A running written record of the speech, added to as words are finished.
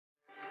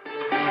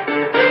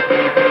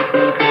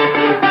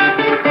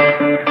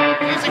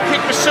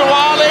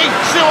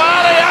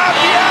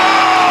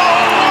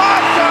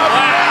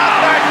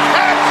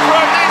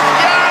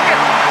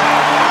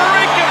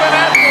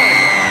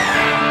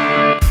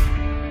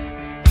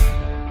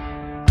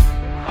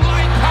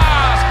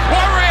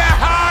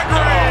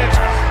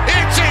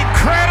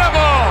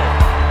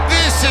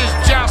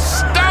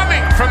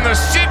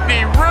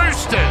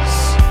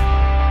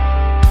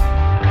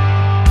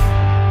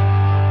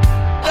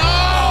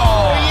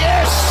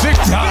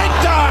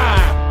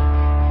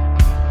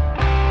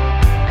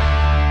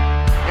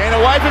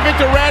for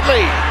Victor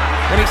Radley.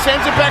 And he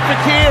sends it back for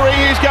Keary,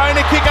 who's going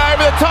to kick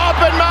over the top,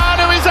 and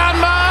Manu is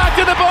unmarked,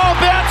 and the ball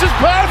bounces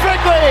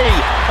perfectly.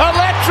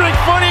 Electric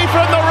footy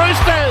from the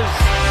Roosters.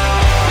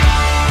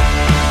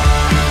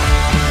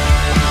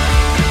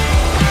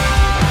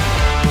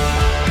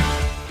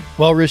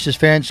 Well, Roosters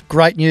fans,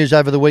 great news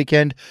over the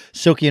weekend.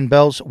 Silky and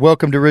Bells,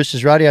 welcome to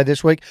Roosters Radio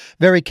this week.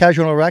 Very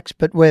casual and relaxed,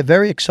 but we're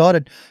very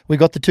excited. We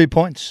got the 2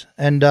 points,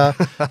 and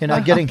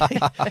getting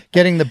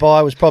the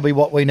bye was probably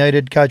what we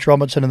needed. Coach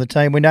Robinson and the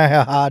team. We know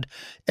how hard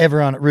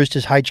everyone at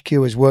Roosters HQ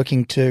is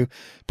working to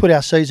put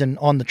our season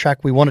on the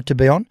track we want it to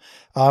be on.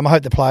 I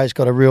hope the players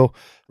got a real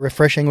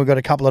refreshing. We've got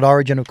a couple at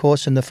Origin, of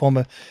course, in the form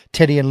of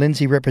Teddy and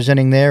Lindsay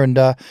representing there. And,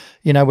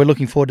 we're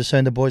looking forward to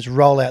seeing the boys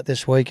roll out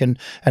this week and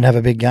have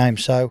a big game.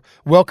 So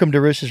welcome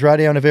to Roosters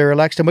Radio and a very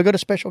relaxed. And we've got a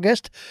special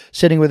guest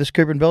sitting with us,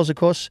 Cooper and Bells, of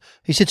course.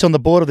 He sits on the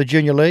board of the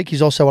Junior League.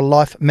 He's also a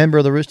life member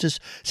of the Roosters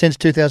since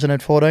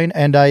 2014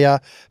 and a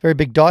very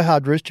big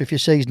diehard Rooster. If you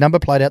see his number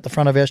plate out the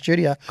front of our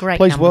studio, Great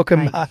please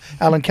welcome plate.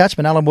 Alan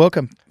Katzmann. Alan,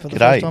 welcome for the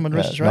G'day. first time on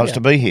Roosters Radio. Nice to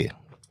be here.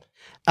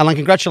 Alan,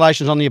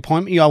 congratulations on the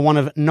appointment. You are one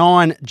of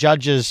 9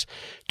 judges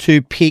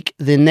to pick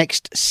the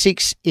next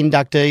 6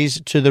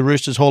 inductees to the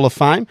Roosters Hall of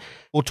Fame.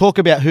 We'll talk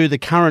about who the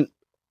current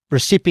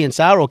recipients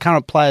are or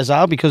current players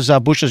are because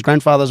Bush's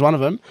grandfather is one of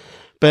them.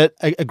 But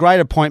a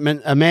great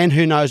appointment, a man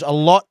who knows a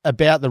lot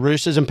about the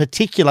Roosters. In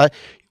particular,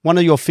 one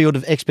of your field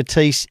of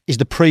expertise is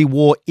the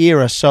pre-war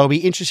era. So it'll be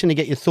interesting to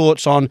get your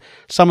thoughts on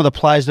some of the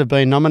players that have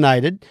been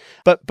nominated.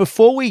 But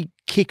before we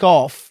kick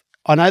off,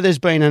 I know there's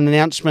been an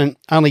announcement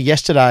only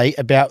yesterday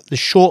about the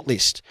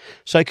shortlist.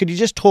 So could you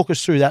just talk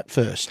us through that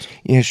first?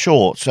 Yeah,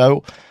 sure.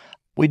 So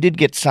we did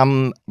get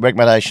some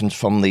recommendations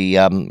from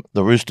the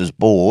Roosters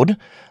board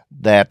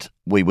that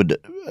we would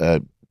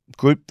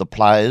group the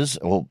players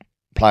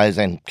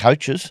and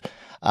coaches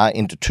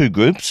into 2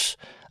 groups.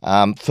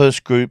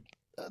 First group,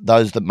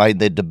 those that made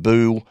their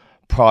debut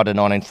prior to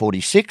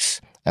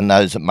 1946 and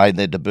those that made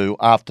their debut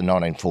after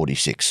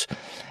 1946.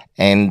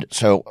 And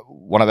so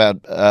one of our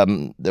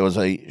there was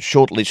a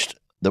short list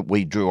that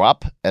we drew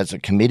up as a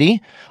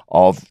committee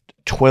of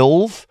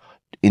 12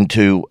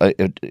 into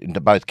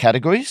both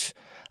categories.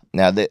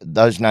 Now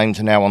those names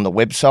are now on the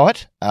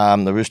website,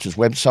 the Roosters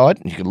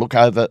website. You can look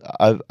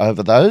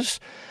over those,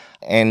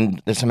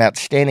 and there's some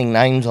outstanding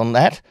names on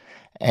that.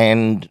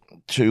 And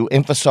to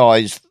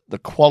emphasise the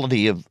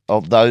quality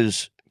of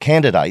those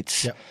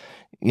candidates. Yep.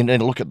 You need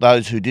to look at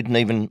those who didn't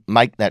even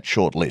make that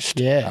short list.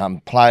 Yeah.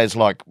 Players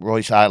like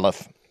Royce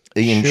Ayliffe,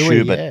 Ian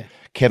Schubert, yeah.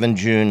 Kevin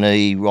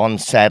Juney, Ron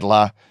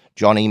Sadler,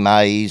 Johnny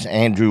Mays,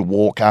 Andrew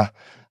Walker,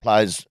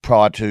 players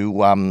prior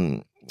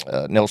to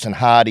Nelson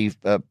Hardy,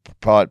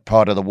 prior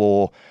to the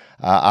war,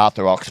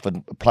 Arthur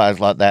Oxford, players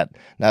like that.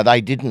 Now,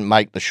 they didn't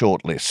make the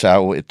short list,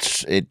 so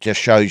it just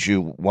shows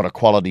you what a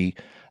quality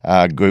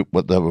group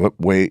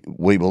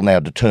we will now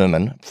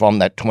determine from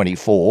that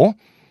 24,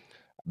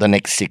 the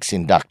next 6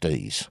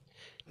 inductees.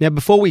 Now,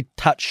 before we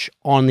touch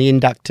on the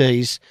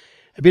inductees,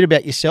 a bit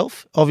about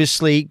yourself.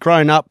 Obviously,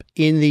 grown up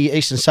in the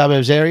eastern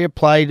suburbs area,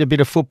 played a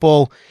bit of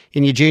football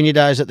in your junior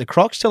days at the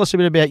Crocs. Tell us a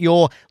bit about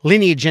your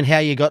lineage and how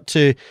you got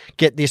to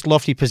get this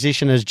lofty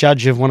position as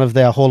judge of one of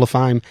their Hall of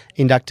Fame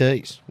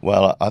inductees.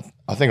 Well,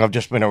 I think I've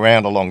just been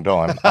around a long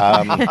time.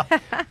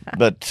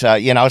 But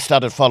I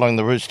started following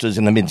the Roosters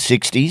in the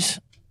mid-'60s.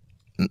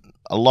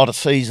 A lot of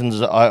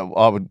seasons I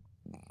would,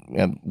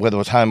 whether it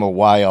was home or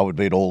away, I would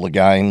be at all the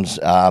games.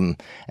 And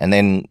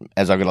then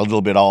as I got a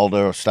little bit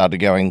older, I started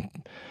going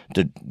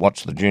to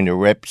watch the junior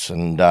reps,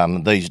 and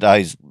these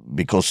days,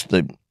 because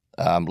the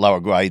lower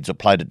grades are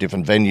played at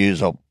different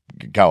venues, I'll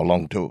go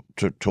along to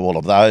all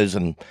of those,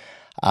 and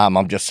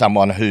I'm just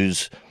someone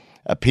whose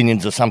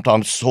opinions are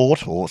sometimes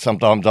sought, or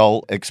sometimes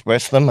I'll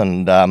express them,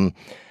 and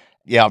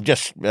I've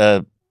just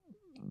been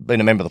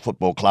a member of the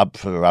football club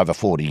for over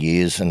 40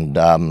 years, and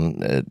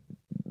the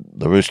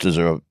Roosters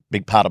are a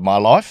big part of my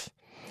life.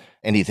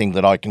 Anything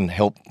that I can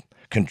help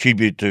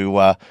contribute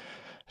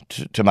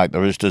to make the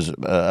Roosters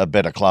a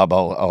better club,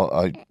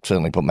 I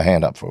certainly put my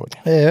hand up for it.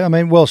 Yeah, I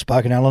mean, well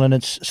spoken, Alan, and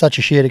it's such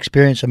a shared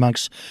experience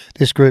amongst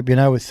this group,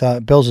 with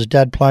Bells'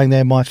 dad playing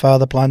there, my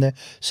father playing there,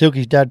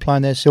 Silky's dad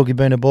playing there, Silky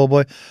being a ball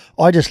boy.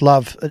 I just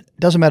love, it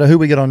doesn't matter who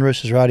we get on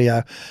Roosters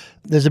Radio,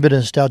 there's a bit of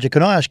nostalgia.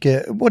 Can I ask you,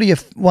 what are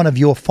one of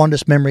your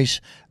fondest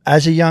memories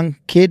as a young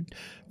kid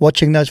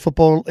watching those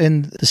football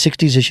in the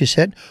 60s, as you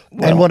said,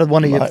 and what are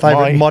one of your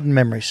favourite modern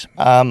memories?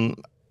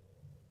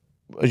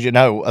 As you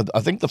know,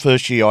 I think the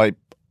first year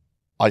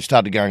I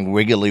started going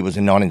regularly was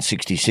in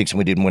 1966, and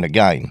we didn't win a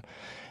game.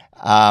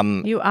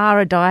 You are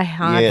a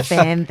die-hard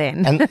fan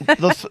then. And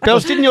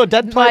Bells, didn't your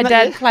dad play My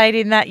dad played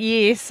in that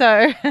year,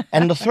 so...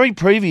 And the 3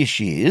 previous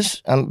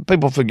years, and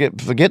people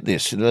forget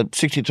this,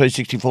 63,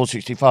 64,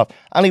 65,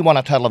 only won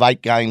a total of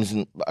 8 games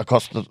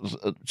across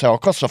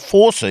the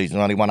 4 seasons,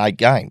 only won 8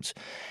 games.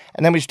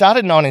 And then we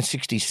started in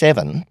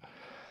 1967,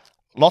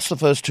 lost the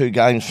first 2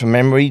 games from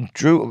memory,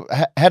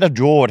 had a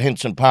draw at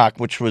Henson Park,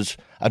 which was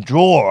a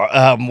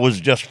draw, was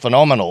just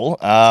phenomenal.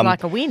 It's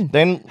like a win.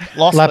 Then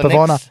lost Lap of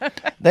honour.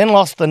 Then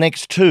lost the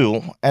next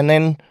 2, and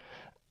then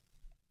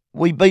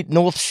we beat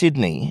North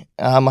Sydney.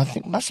 I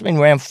think it must have been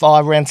round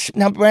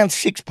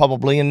 6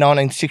 probably in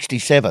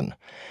 1967.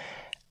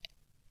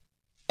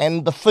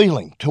 And the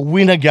feeling to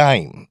win a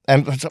game,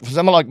 and for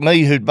someone like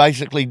me who'd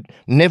basically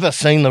never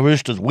seen the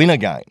Roosters win a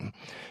game,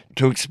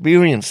 to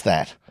experience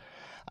that.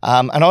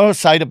 And I always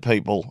say to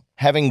people,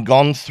 having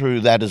gone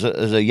through that as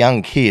a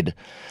young kid,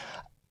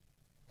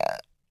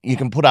 you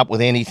can put up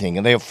with anything,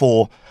 and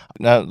therefore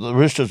the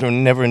Roosters were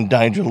never in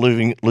danger of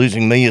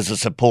losing me as a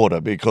supporter,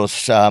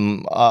 because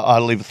I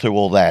lived through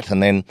all that.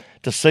 And then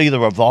to see the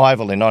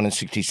revival in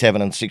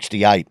 1967 and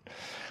 68,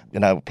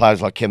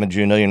 players like Kevin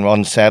Junee and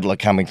Ron Sadler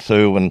coming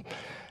through,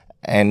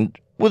 and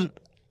with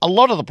a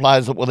lot of the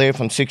players that were there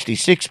from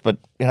 66, but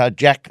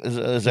Jack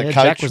as a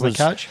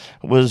coach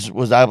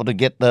was able to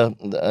get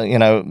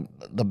the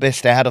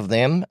best out of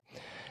them.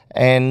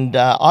 And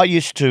I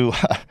used to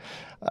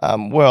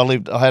where I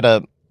lived, I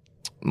had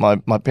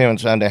my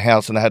parents owned a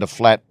house, and they had a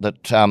flat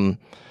that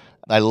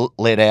they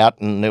let out,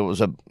 and there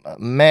was a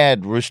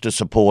mad Rooster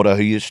supporter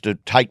who used to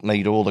take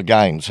me to all the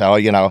games. So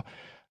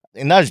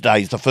in those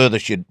days, the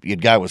furthest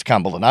you'd go was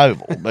Cumberland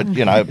Oval, but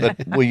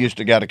but we used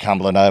to go to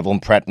Cumberland Oval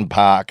and Pratton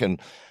Park and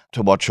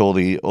to watch all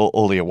the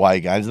away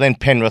games. And then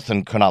Penrith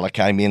and Cronulla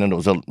came in, and it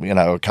was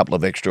a couple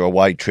of extra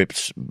away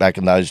trips back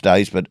in those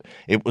days. But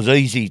it was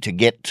easy to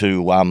get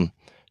to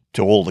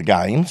all the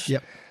games.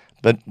 Yep.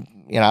 But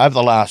over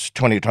the last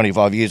 20 or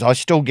 25 years, I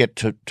still get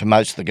to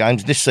most of the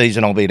games. This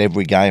season, I'll be at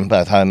every game,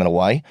 both home and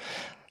away.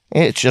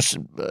 Yeah, it's just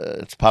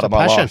it's part of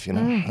my passion.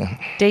 life,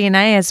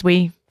 DNA, as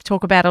we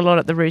talk about a lot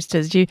at the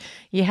Roosters.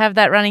 You have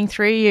that running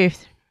through you,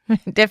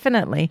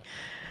 definitely.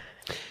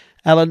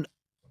 Alan,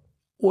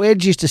 where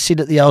did you used to sit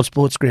at the old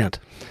sports ground?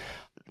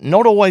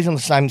 Not always in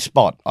the same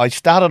spot. I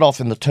started off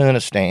in the Turner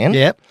stand.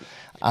 Yep.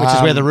 Which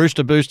is where the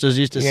Rooster Boosters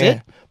used to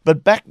sit.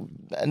 But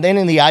and then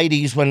in the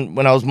 80s,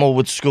 when I was more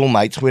with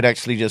schoolmates, we'd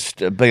actually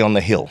just be on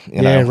the hill,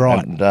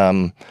 right.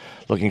 and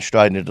looking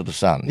straight into the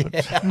sun.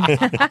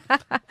 Yeah.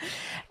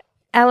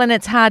 Alan,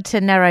 it's hard to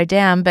narrow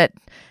down, but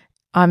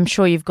I'm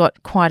sure you've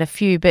got quite a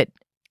few. But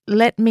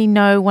let me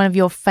know one of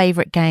your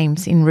favourite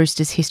games in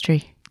Roosters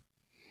history.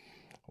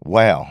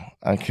 Wow.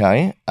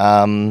 Okay.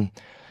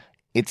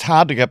 It's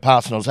hard to go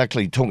past, and I was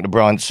actually talking to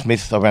Brian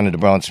Smith. I ran into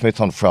Brian Smith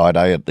on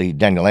Friday at the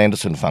Daniel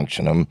Anderson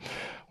function, and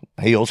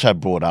he also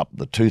brought up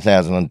the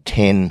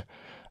 2010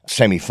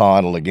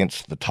 semi-final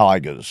against the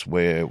Tigers,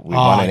 where we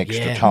won in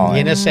extra time.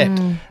 Intercept.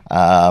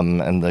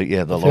 And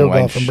the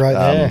long-range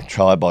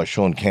try by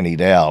Sean Kenny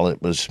Dowell.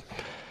 It was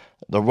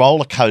the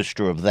roller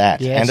coaster of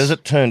that. Yes. And as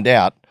it turned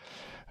out,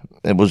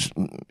 it was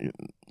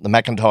the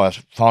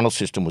McIntyre final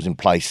system was in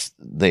place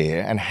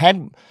there, and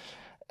had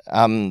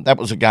that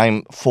was a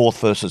game 4th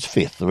versus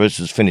 5th. The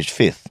Roosters finished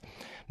 5th.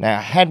 Now,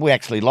 had we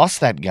actually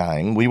lost that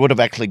game, we would have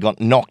actually got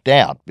knocked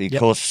out,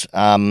 because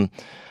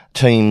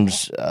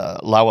teams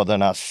lower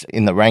than us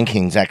in the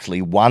rankings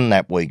actually won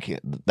that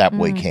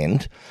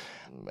weekend.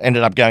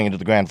 Ended up going into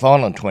the grand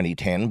final in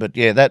 2010. But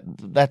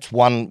that's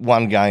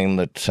one game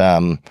that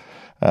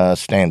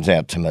stands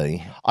out to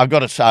me. I've got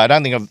to say, I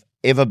don't think I've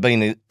ever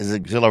been as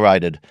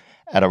exhilarated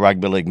at a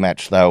rugby league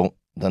match, though,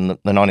 than the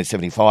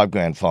 1975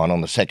 grand final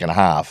in the second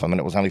half. I mean,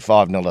 it was only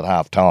 5-0 at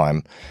half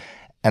time.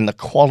 And the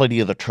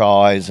quality of the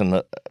tries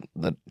and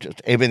the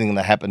just everything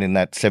that happened in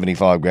that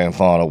 75 grand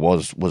final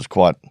was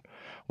quite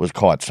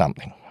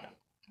something.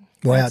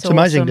 Wow, That's it's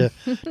amazing to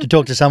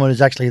talk to someone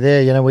who's actually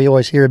there. We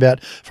always hear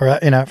about for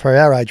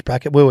our age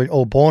bracket, we were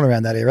all born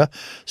around that era.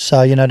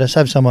 So to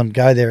have someone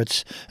go there,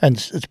 it's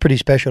pretty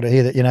special to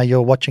hear that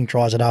you're watching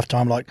tries at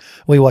halftime like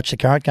we watch the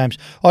current games.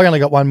 I only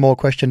got one more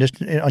question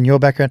just on your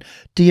background.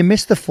 Do you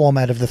miss the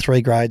format of the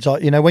 3 grades?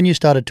 When you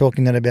started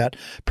talking then about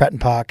Pratton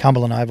Park,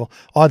 Cumberland Oval,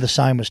 I the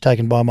same was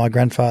taken by my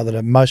grandfather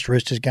to most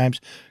Roosters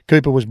games.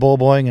 Cooper was ball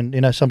boying,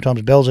 and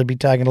sometimes Bells would be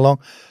tagging along.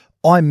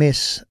 I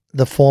miss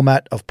the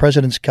format of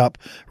President's Cup,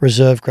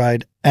 reserve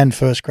grade and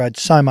first grade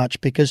so much,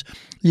 because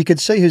you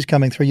could see who's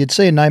coming through. You'd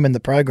see a name in the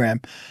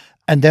program,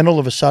 and then all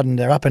of a sudden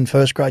they're up in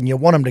first grade and you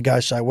want them to go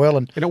so well.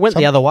 And it went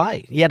the other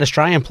way. You had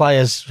Australian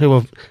players who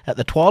were at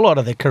the twilight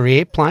of their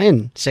career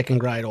playing second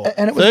grade or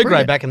third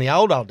grade back in the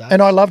old days.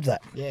 And I loved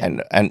that. Yeah.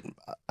 And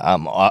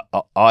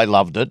I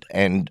loved it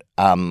and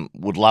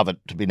would love it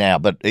to be now,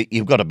 but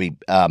you've got to be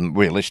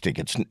realistic.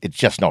 It's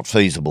just not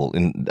feasible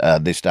in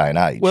this day and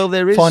age. Well,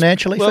 there is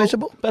financially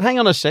feasible. But hang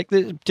on a sec.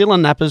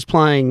 Dylan Napper's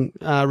playing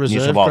reserve New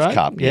South Wales grade.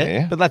 Cup,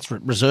 yeah. But that's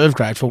reserve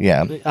grade for.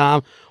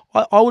 Yeah.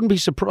 I wouldn't be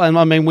surprised.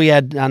 I mean, we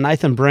had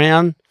Nathan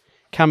Brown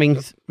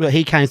coming.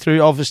 He came through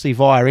obviously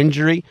via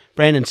injury.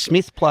 Brandon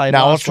Smith played.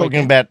 No, I was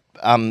talking about.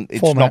 It's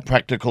format. Not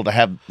practical to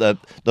have the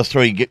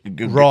 3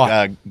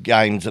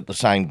 games at the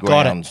same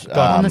grounds. Got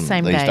it. On the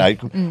same these day.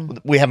 days.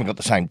 We haven't got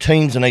the same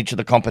teams in each of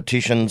the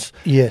competitions.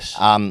 Yes.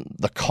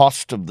 The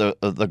cost of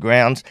the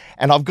grounds,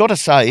 and I've got to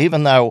say,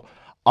 even though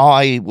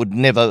I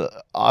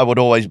would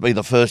always be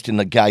the first in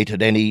the gate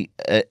at any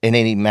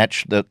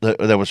match that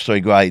there was 3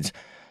 grades.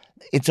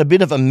 it's a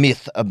bit of a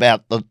myth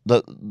about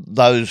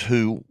those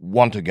who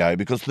want to go,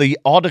 because the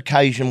odd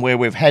occasion where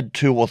we've had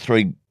 2 or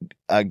 3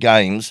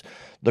 games,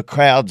 the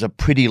crowds are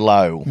pretty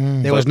low.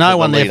 There was no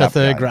one there for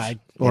third grade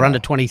or under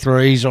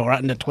 23s or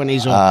under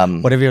 20s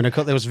or whatever you want to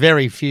call it. There was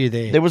very few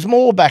there. There was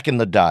more back in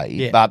the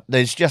day, but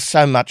there's just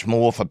so much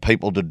more for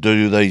people to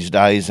do these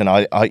days, and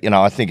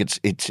I think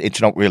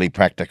it's not really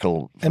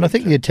practical. And I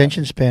think the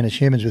attention span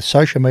as humans, with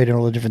social media and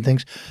all the different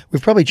things,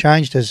 we've probably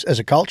changed as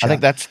a culture. I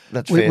think that's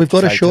fair. We've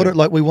got to shorten it.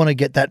 Like, we want to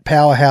get that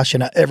powerhouse.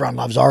 Everyone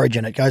loves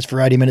Origin. It goes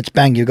for 80 minutes.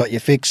 Bang, you've got your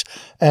fix.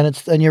 And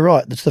you're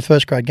right. It's the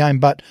first grade game.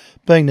 But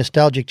being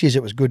nostalgic, geez,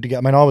 it was good to go.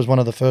 I mean, I was one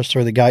of the first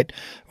through the gate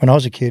when I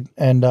was a kid,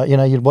 and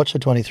you'd watch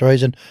the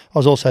 23s, and I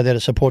was also there to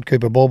support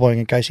Cooper Ballboy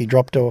in case he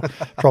dropped over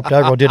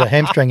or did a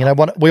hamstring.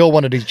 We all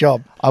wanted his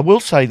job. I will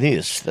say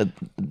this: that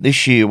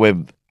this year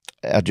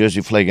our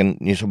Jersey Flegg and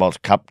New South Wales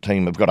Cup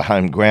team have got a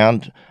home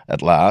ground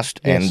at last,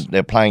 and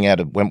they're playing out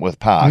at Wentworth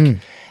Park,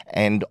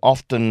 and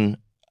often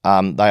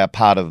they are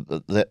part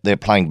of. They're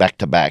playing back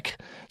to back,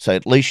 so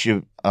at least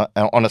you.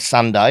 On a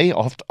Sunday,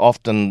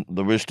 often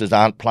the Roosters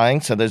aren't playing,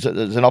 so there's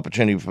an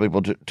opportunity for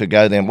people to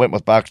go there. And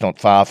Wentworth Park's not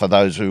far for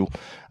those who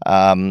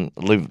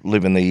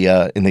live in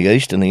the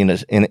east, in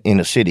the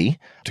inner city,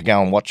 to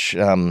go and watch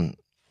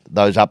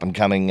those up and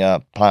coming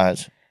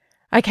players.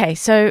 Okay,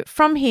 so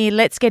from here,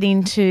 let's get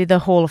into the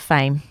Hall of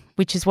Fame,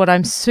 which is what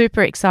I'm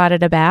super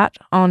excited about.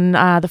 On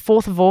the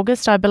 4th of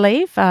August, I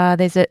believe,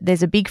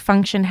 there's a big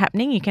function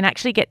happening. You can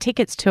actually get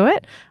tickets to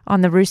it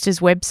on the Roosters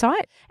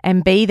website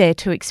and be there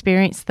to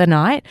experience the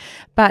night.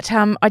 But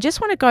I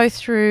just want to go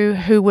through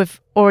who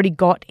we've already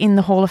got in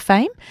the Hall of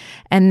Fame,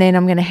 and then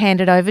I'm going to hand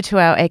it over to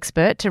our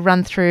expert to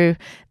run through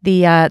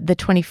the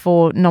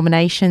 24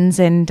 nominations.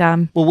 And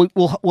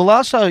we'll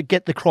also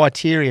get the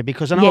criteria,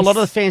 because I know a lot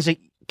of the fans are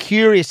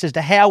curious as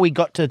to how we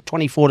got to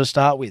 24 to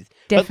start with.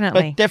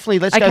 Definitely. But definitely,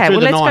 let's go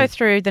through the 9. Let's go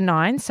through the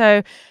 9.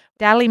 So,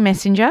 Dally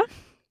Messenger,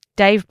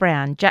 Dave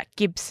Brown, Jack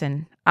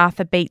Gibson,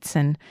 Arthur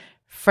Beetson,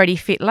 Freddie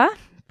Fittler,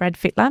 Brad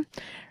Fittler,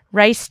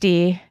 Ray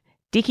Steer,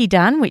 Dickie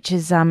Dunn, which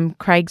is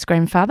Craig's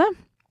grandfather,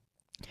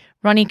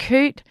 Ronnie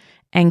Coote,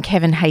 and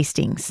Kevin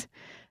Hastings.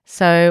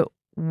 So,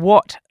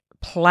 what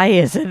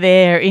players are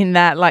there in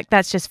that? Like,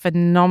 that's just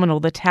phenomenal,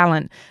 the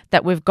talent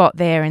that we've got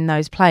there in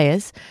those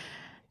players.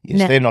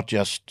 Yes, they're not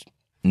just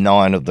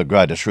 9 of the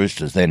greatest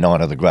Roosters, they're 9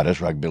 of the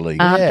greatest rugby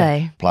league aren't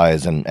they?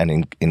 Players, and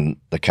in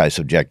the case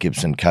of Jack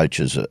Gibson,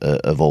 coaches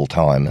of all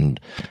time.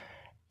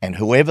 And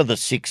whoever the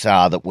 6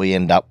 are that we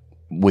end up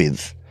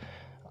with,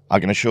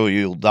 I can assure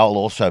you they'll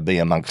also be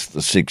amongst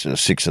the six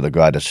of the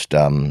greatest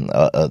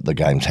the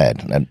game's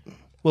had. And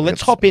well,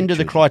 let's hop into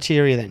the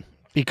criteria then,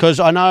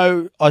 because I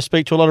know I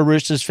speak to a lot of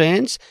Roosters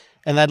fans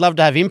and they'd love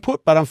to have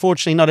input, but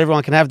unfortunately not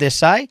everyone can have their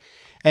say.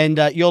 And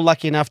you're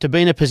lucky enough to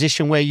be in a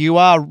position where you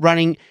are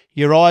running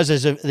your eyes.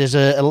 There's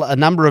a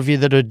number of you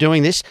that are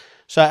doing this.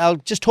 So I'll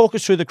just talk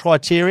us through the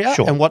criteria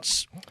and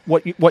what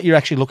you're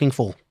actually looking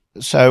for.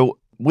 So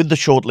with the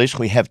short list,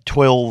 we have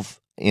 12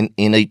 in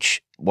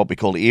each what we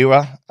call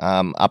era,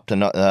 up to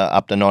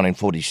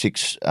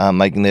 1946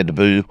 making their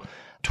debut,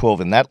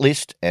 12 in that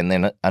list, and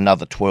then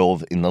another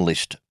 12 in the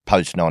list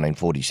post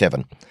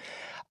 1947.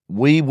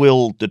 We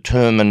will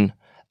determine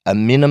a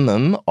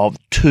minimum of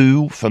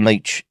 2 from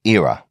each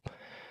era.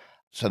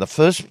 So the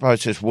first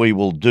process we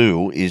will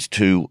do is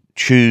to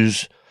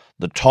choose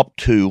the top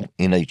 2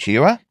 in each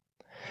era,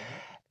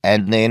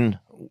 and then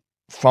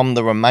from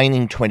the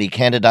remaining 20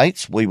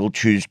 candidates, we will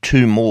choose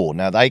 2 more.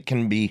 Now, they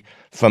can be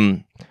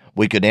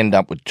we could end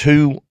up with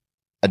 2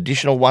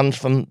 additional ones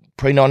from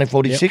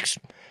pre-1946,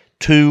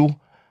 2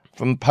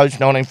 from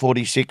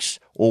post-1946,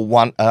 or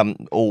one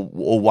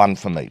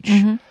from each.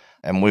 Mm-hmm.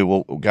 And we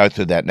will go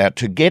through that. Now,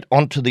 to get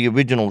onto the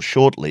original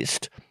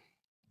shortlist,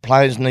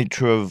 players need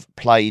to have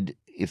played,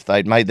 if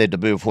they'd made their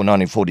debut before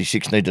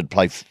 1946, needed to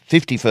play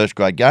 50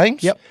 first-grade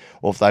games. Yep.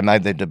 Or if they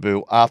made their debut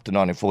after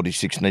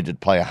 1946, needed to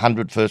play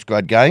 100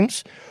 first-grade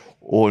games.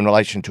 Or in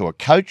relation to a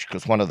coach,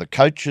 because one of the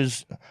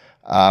coaches,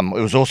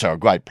 it was also a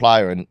great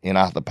player in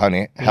Arthur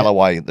Pony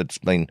Halloway that's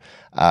been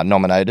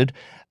nominated.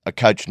 A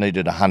coach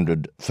needed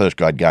 100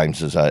 first-grade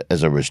games as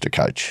a Rooster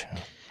coach.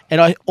 And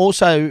I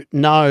also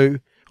know,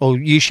 or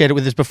you shared it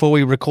with us before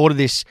we recorded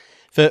this,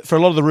 for a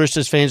lot of the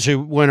Roosters fans who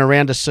weren't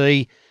around to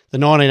see the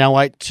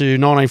 1908 to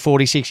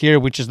 1946 era,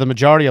 which is the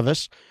majority of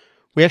us,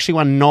 we actually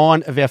won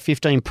 9 of our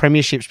 15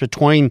 premierships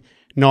between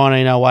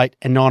 1908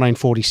 and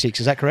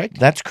 1946. Is that correct?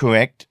 That's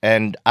correct,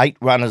 and 8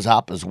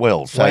 runners-up as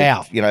well. So,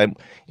 wow.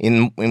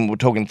 In we're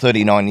talking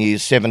 39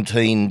 years,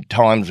 17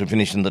 times we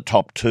finished in the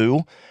top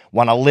 2,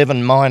 won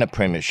 11 minor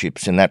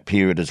premierships in that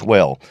period as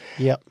well.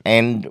 Yep.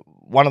 And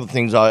one of the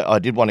things I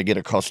did want to get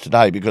across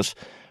today, because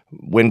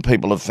when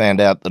people have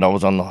found out that I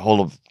was on the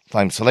Hall of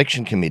Fame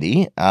Selection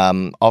Committee,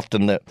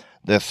 often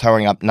they're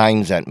throwing up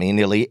names at me.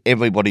 Nearly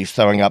everybody's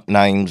throwing up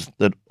names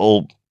that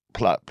all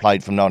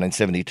played from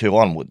 1972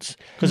 onwards.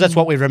 Because that's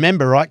what we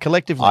remember, right,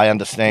 collectively? I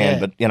understand,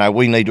 but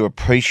we need to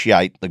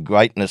appreciate the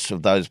greatness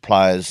of those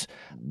players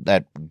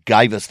that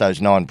gave us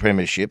those 9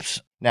 premierships.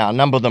 Now, a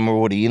number of them are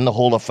already in the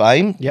Hall of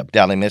Fame. Yep.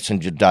 Dally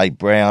Messenger, Dave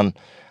Brown,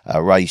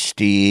 Ray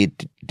Steer,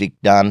 Dick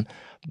Dunn,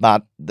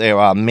 but there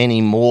are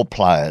many more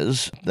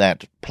players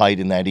that played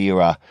in that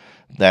era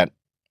that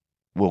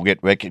will get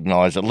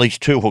recognised. At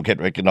least two will get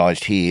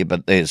recognised here,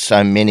 but there's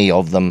so many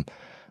of them.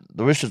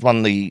 The Roosters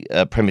won the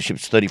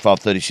premierships 35,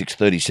 36,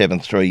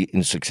 37, 3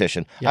 in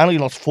succession. Yep. Only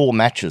lost 4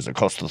 matches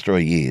across the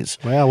 3 years.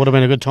 Wow, would have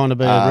been a good time to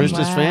be a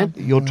Roosters fan.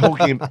 You're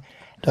talking...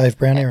 Dave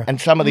Brown era.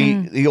 And some of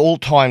the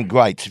all-time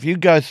greats. If you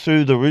go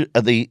through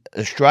the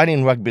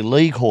Australian Rugby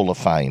League Hall of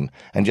Fame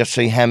and just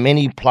see how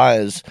many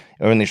players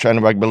are in the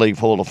Australian Rugby League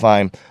Hall of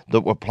Fame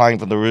that were playing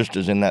for the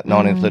Roosters in that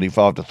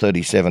 1935 to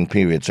 37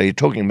 period. So you're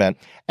talking about...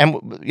 And,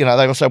 you know,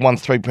 they also won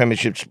 3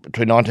 premierships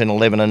between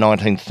 1911 and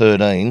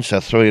 1913, so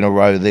 3 in a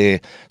row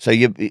there. So,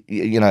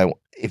 you know,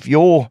 if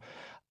you're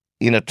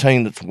in a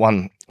team that's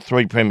won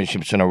 3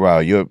 premierships in a row,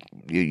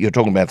 you're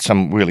talking about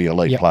some really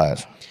elite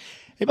players.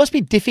 It must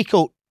be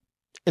difficult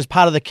as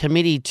part of the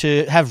committee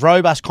to have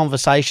robust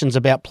conversations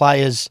about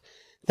players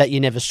that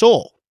you never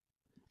saw.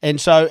 And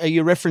so are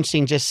you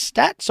referencing just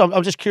stats?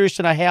 I'm just curious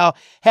to know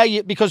how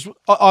you, because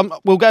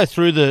we'll go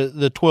through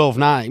the 12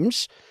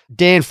 names.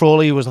 Dan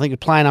Frawley was, I think,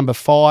 player number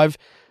 5,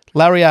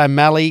 Larry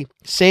O'Malley,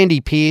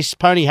 Sandy Pearce,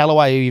 Pony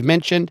Halloway, who you've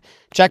mentioned,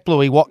 Jack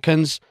Bluey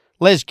Watkins,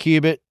 Les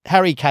Cubit,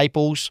 Harry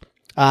Caples,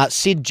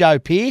 Sid Joe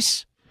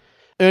Pearce,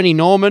 Ernie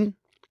Norman,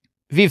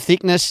 Viv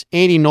Thickness,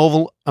 Andy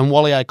Norval, and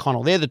Wally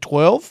O'Connell. They're the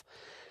 12.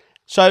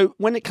 So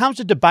when it comes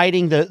to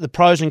debating the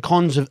pros and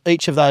cons of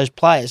each of those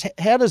players,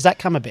 how does that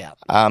come about?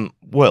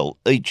 Well,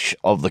 each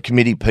of the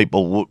committee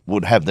people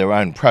would have their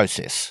own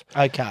process.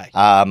 Okay.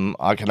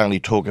 I can only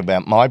talk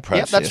about my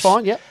process. Yep, that's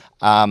fine, yep.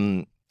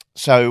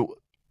 So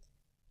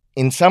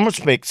in some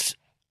respects,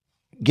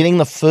 getting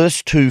the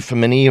first 2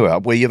 from an era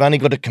where you've only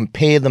got to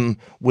compare them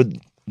with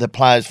the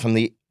players from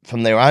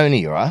their own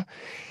era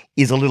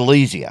is a little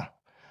easier.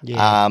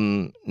 Yeah.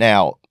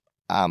 Now,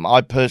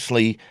 I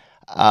personally...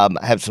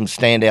 have some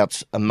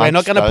standouts amongst We're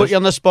not going to put you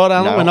on the spot,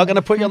 Alan. No. we're not going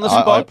to put you on the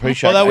spot. I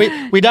appreciate Although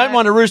that. we don't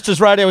want a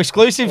Roosters Radio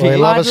exclusive here.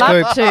 love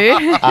I'd love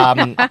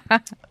to.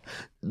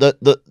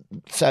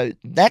 So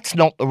that's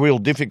not the real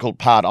difficult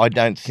part, I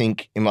don't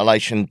think, in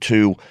relation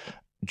to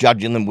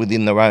judging them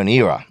within their own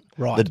era.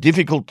 Right. The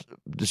difficult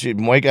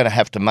decision we're going to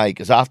have to make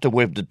is after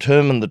we've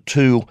determined the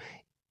 2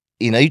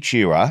 in each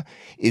era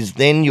is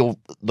then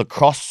the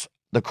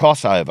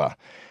crossover.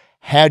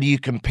 How do you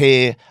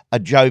compare a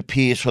Joe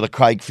Pearce with a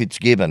Craig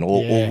Fitzgibbon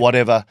or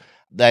whatever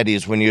that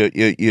is when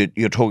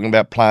you're talking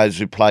about players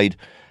who played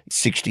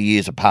 60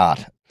 years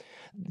apart?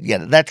 Yeah,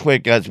 that's where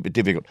it goes a bit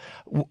difficult.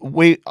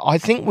 I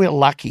think we're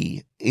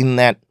lucky in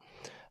that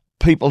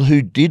people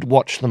who did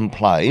watch them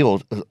play,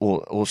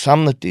 or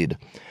some that did,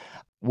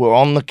 were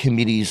on the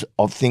committees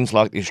of things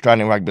like the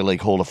Australian Rugby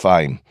League Hall of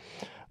Fame,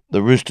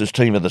 the Roosters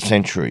Team of the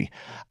Century.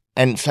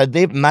 And so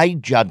they've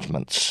made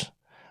judgments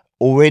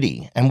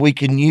already, and we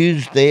can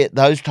use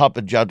those type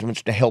of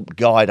judgments to help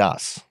guide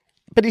us.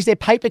 But is there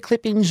paper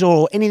clippings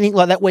or anything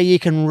like that where you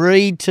can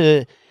read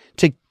to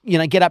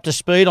get up to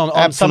speed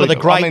on some of the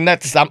great... I mean,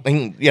 that's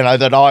something,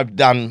 that I've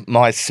done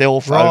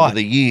myself over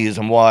the years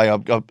and why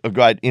I've got a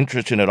great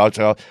interest in it.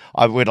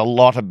 I've read a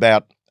lot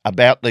about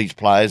these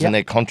players and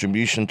their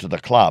contribution to the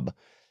club.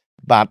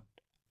 But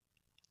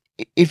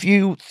if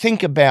you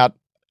think about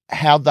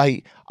how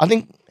I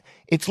think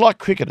it's like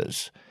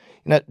cricketers.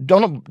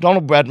 Donald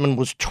Bradman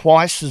was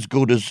twice as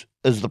good as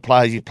the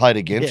players he played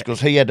against because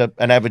he had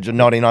an average of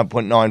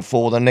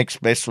 99.94. The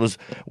next best was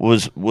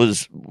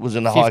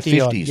in the high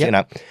 50s.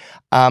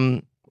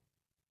 Yep.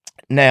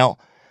 Now,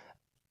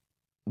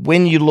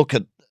 when you look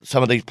at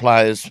some of these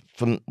players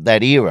from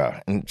that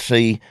era and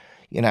see,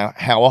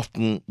 how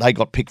often they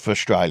got picked for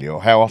Australia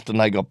or how often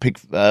they got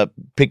picked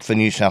for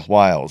New South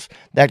Wales,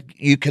 that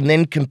you can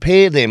then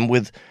compare them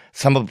with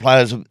some of the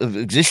players of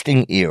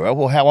existing era.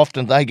 Well, how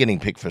often are they getting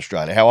picked for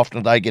Australia? How often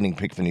are they getting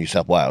picked for New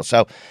South Wales?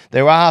 So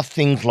there are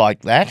things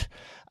like that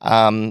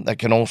that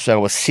can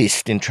also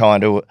assist in trying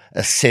to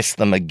assess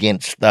them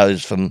against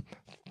those from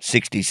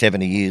 60,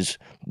 70 years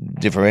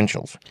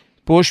differentials.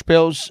 Bush,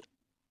 Bells,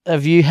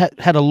 have you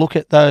had a look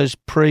at those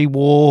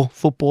pre-war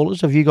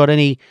footballers? Have you got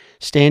any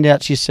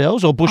standouts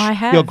yourselves? Or Bush, I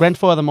have. Your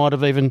grandfather might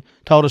have even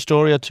told a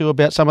story or two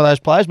about some of those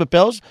players. But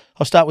Bells,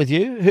 I'll start with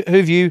you. Who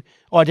have you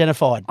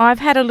identified? I've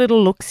had a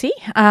little look-see,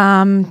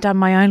 done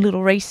my own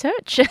little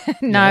research.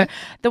 The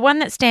one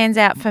that stands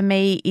out for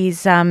me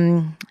is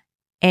Andrew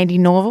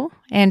Norval.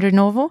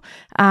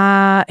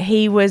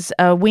 He was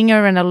a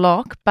winger and a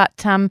lock,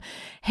 but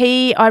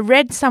I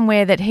read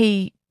somewhere that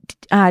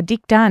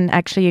Dick Dunn,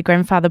 actually your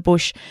grandfather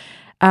Bush,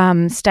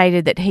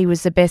 stated that he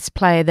was the best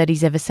player that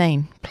he's ever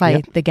seen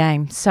play the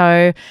game.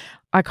 So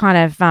I kind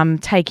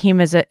of take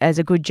him as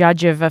a good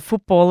judge of a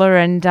footballer,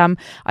 and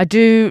I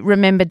do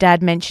remember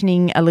Dad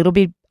mentioning a little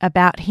bit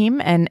about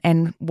him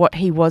and what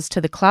he was to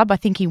the club. I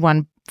think he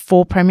won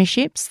 4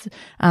 premierships,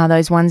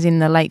 those ones in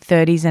the late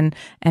 30s and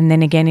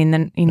then again in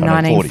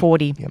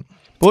 1940. Yep.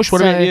 Bush, what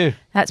about you?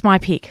 That's my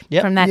pick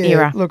from that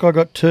era. Look, I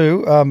got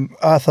 2.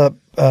 Arthur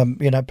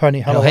Pony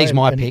Holloway. he's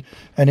my pick.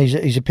 And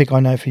he's a pick I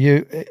know for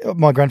you.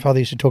 My grandfather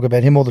used to talk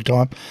about him all the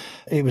time.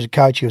 He was a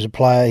coach, he was a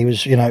player, he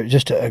was,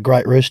 just a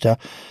great rooster.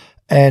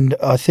 And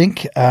I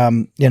think,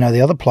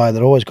 the other player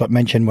that always got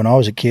mentioned when I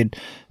was a kid,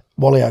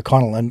 Wally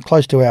O'Connell, and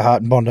close to our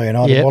heart in Bondi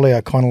United. Yep. Wally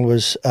O'Connell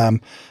was a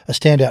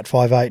standout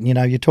 5'8",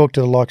 and you talk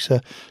to the likes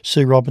of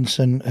Sue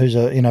Robinson, who's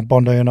a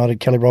Bondi United,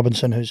 Kelly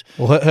Robinson, who's...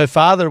 Well, her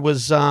father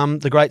was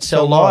the great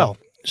Sel Lyle.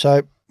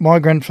 So my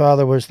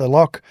grandfather was the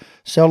lock,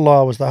 Sel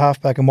Lyle was the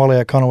halfback, and Wally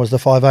O'Connell was the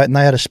 5'8", and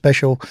they had a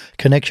special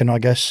connection, I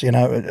guess.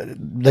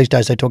 These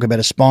days they talk about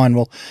a spine.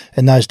 Well,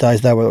 in those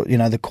days they were,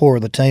 the core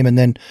of the team. And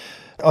then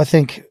I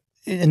think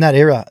in that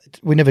era,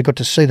 we never got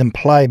to see them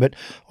play, but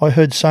I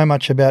heard so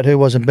much about who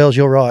was, and Bells,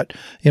 you're right.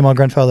 My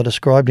grandfather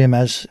described him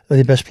as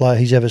the best player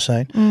he's ever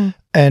seen. Mm.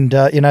 And,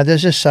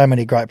 there's just so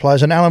many great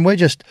players. And, Alan, we're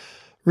just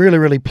really,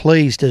 really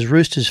pleased as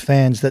Roosters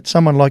fans that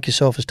someone like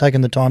yourself has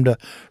taken the time to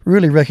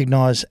really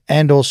recognise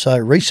and also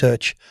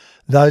research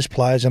those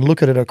players and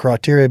look at it a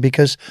criteria,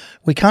 because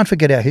we can't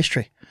forget our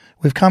history.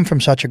 We've come from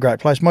such a great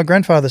place. My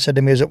grandfather said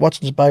to me, he was at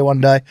Watson's Bay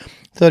one day,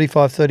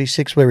 35,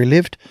 36, where he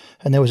lived,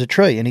 and there was a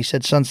tree. And he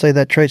said, son, see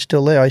that tree? It's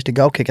still there. I used to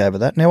goal kick over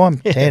that. Now I'm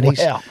 10.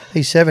 Wow.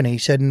 He's 70. He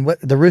said, and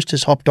the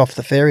Roosters hopped off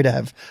the ferry to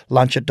have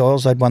lunch at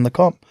Doyle's. They'd won the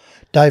comp.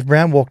 Dave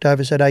Brown walked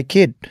over and said, hey,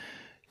 kid,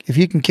 if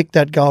you can kick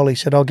that goal, he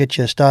said, I'll get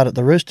you a start at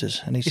the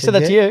Roosters. And he said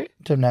that to you?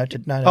 To my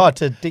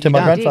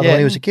grandfather when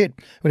he was a kid,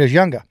 when he was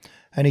younger.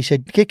 And he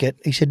said, kick it.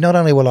 He said, not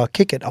only will I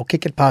kick it, I'll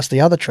kick it past the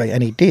other tree.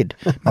 And he did.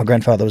 My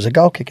grandfather was a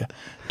goal kicker.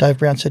 Dave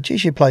Brown said,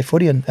 geez, you play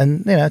footy.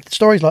 And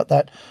stories like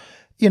that,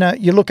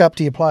 you look up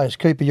to your players.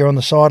 Cooper, you're on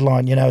the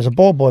sideline, as a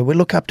ball boy. We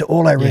look up to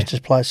all our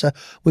Roosters players. So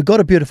we've got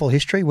a beautiful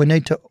history. We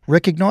need to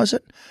recognise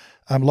it.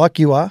 Like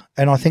you are,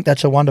 and I think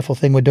that's a wonderful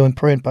thing we're doing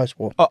pre- and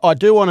post-war. I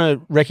do want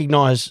to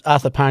recognise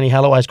Arthur Pony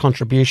Holloway's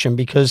contribution,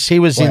 because he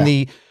was in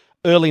the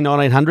early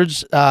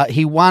 1900s.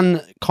 He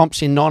won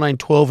comps in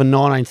 1912 and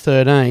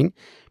 1913,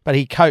 but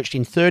he coached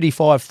in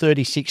 35,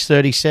 36,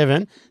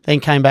 37, then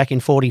came back in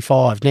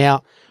 45.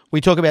 Now,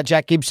 we talk about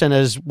Jack Gibson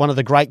as one of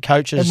the great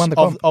coaches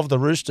of the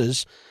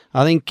Roosters.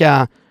 I think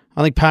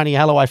Pony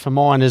Holloway for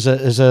mine is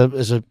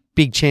a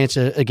big chance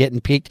of getting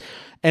picked.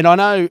 And I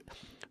know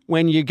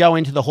when you go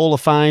into the Hall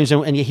of Fames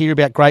and you hear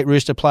about great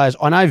Rooster players,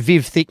 I know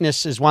Viv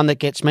Thickness is one that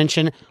gets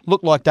mentioned.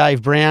 Looked like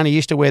Dave Brown. He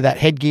used to wear that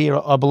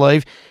headgear, I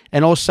believe.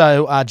 And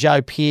also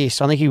Joe Pearce.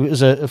 I think he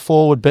was a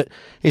forward, but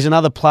he's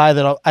another player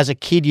that as a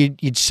kid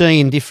you'd see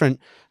in different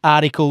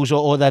articles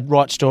or they'd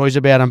write stories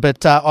about him.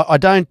 But I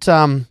don't...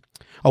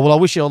 I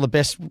wish you all the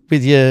best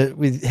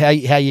with how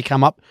you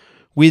come up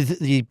with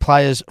the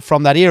players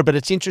from that era. But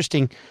it's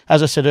interesting,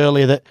 as I said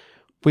earlier, that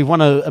we've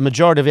won a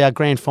majority of our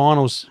grand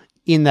finals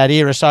in that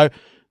era. So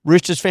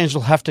Roosters fans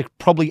will have to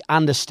probably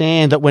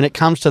understand that when it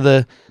comes to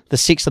the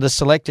six that are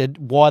selected,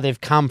 why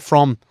they've come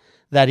from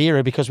that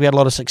era, because we had a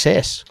lot of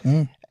success.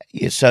 Mm.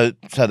 Yeah, so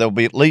there'll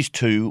be at least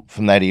 2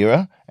 from that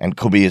era, and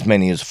could be as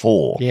many as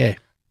 4. Yeah.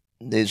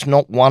 There's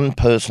not one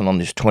person on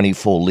this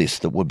 24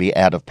 list that would be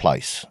out of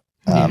place.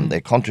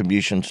 Their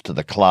contributions to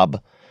the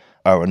club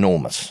are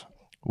enormous.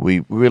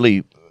 We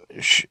really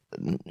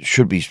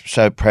should be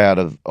so proud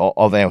of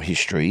our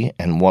history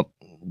and what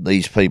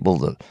these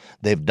people,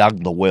 they've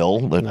dug the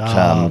well.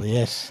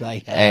 Yes, they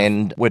have.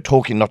 And we're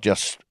talking not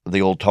just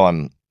the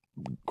all-time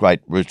great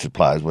Roosters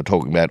players, we're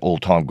talking about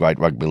all-time great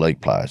rugby league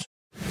players.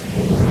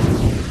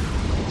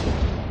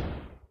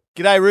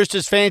 G'day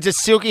Roosters fans,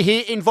 it's Silky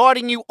here,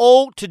 inviting you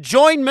all to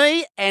join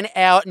me and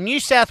our New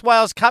South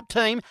Wales Cup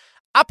team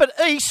up at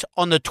East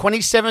on the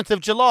 27th of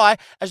July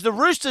as the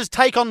Roosters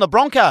take on the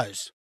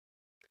Broncos.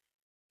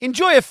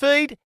 Enjoy a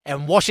feed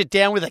and wash it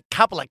down with a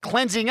couple of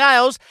cleansing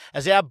ales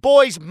as our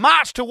boys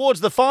march towards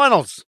the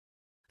finals.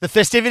 The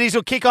festivities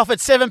will kick off at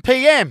 7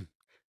 p.m.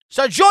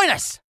 So join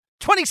us,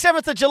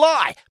 27th of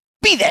July.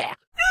 Be there.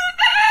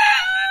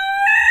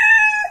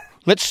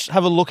 Let's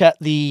have a look at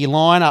the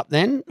lineup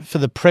then for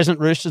the present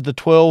Roosters, the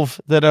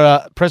 12 that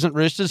are present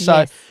Roosters.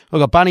 So we've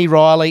got Bunny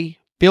Riley,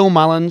 Bill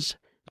Mullins,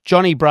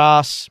 Johnny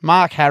Brass,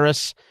 Mark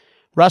Harris,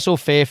 Russell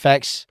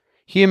Fairfax,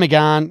 Hugh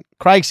McGahn,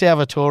 Craig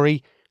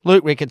Salvatore,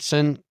 Luke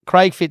Ricketson,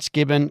 Craig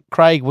Fitzgibbon,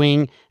 Craig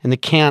Wing, and the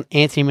Count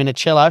Anthony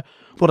Minicello.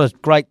 What a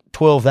great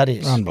 12 that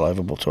is.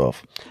 Unbelievable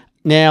 12.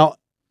 Now,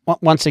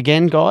 once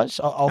again, guys,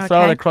 I'll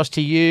throw it across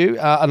to you,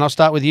 and I'll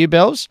start with you,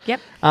 Bells.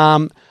 Yep.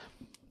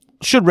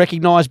 Should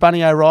recognise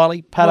Bunny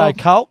O'Reilly, Pat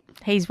O'Colt.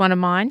 He's one of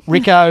mine.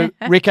 Rico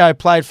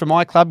played for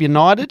my club,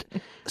 United.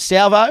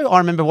 Salvo, I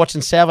remember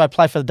watching Salvo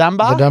play for the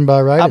Dunbar. The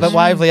Dunbar Raiders. Up at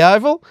Waverley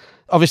Oval.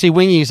 Obviously,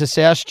 Wingy is a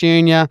South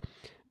junior.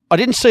 I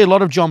didn't see a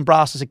lot of John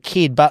Brass as a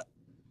kid, but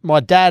my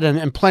dad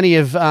and plenty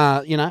of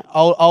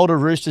older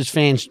Roosters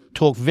fans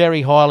talk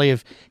very highly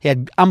of. He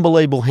had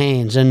unbelievable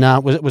hands and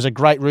was a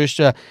great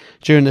Rooster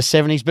during the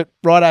 70s. But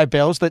righto,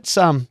 Bells, let's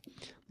have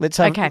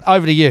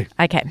over to you.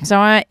 Okay, so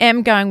I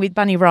am going with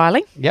Bunny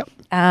Riley. Yep.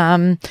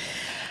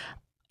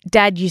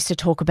 Dad used to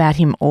talk about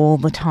him all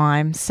the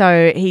time,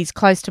 so he's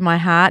close to my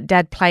heart.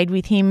 Dad played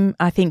with him.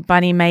 I think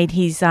Bunny made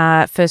his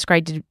first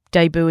grade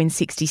debut in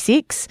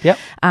 '66. Yep.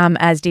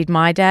 As did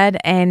my dad,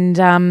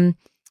 and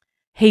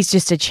he's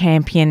just a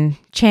champion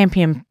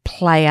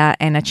player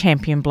and a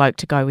champion bloke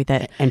to go with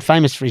it. And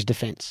famous for his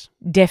defence.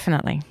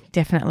 Definitely.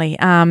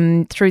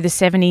 Through the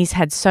 70s,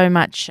 had so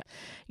much,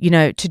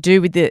 to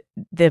do with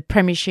the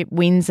premiership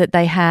wins that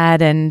they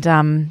had, and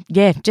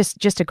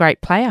just a great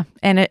player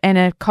and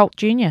a cult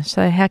junior.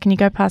 So how can you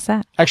go past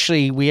that?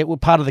 Actually, we were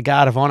part of the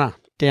Guard of Honour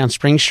down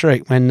Spring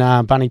Street when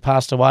Bunny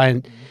passed away,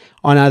 and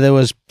I know there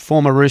was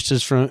former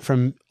Roosters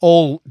from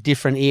all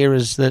different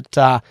eras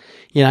that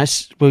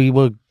we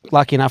were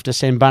lucky enough to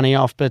send Bunny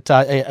off. But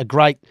a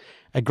great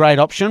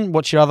option.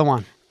 What's your other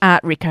one?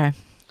 Rico.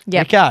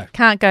 Yep. Rico.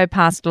 Can't go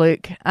past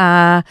Luke.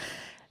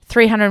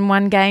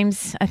 301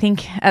 games, I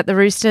think, at the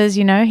Roosters.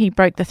 He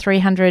broke the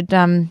 300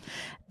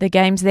 the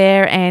games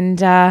there,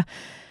 and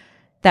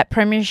that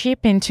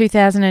premiership in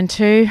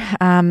 2002.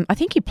 I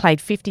think he played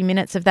 50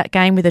 minutes of that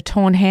game with a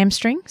torn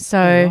hamstring.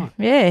 So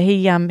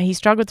he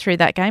struggled through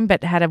that game,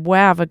 but had a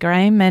wow of a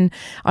game. And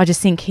I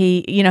just think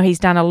he's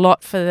done a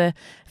lot for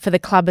the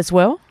club as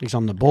well. He's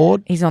on the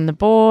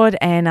board.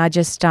 And I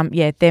just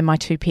they're my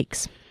two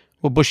picks.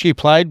 Well, Bush, you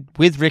played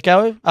with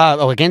Rico,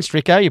 against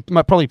Rico. You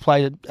probably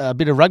played a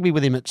bit of rugby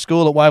with him at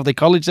school at Waverley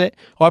College there.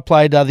 I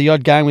played the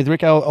odd game with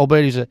Rico,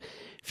 albeit he's a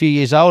few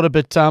years older.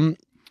 But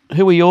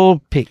who are your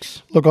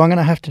picks? Look, I'm going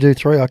to have to do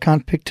 3. I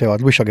can't pick 2. I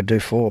wish I could do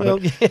 4.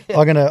 But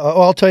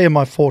I'll tell you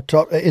my 4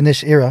 top in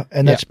this era,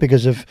 and that's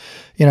because of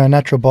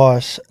natural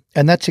bias,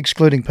 and that's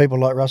excluding people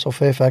like Russell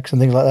Fairfax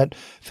and things like that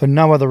for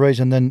no other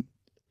reason than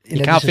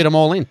you can't fit them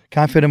all in.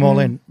 Can't fit them all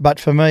in. But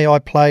for me, I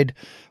played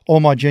all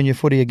my junior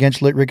footy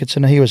against Luke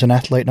Ricketson. He was an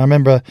athlete, and I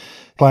remember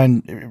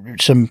playing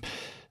some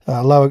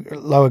lower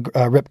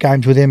rep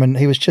games with him, and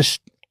he was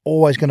just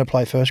always going to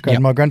play first grade.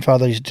 Yep. My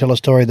grandfather used to tell a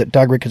story that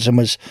Doug Ricketson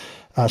was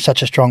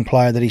such a strong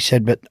player that he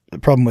said, but the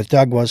problem with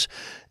Doug was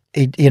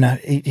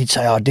he'd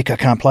say, "Oh, Dick, I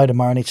can't play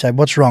tomorrow." And he'd say,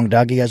 "What's wrong,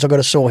 Doug?" He goes, "I've got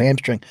a sore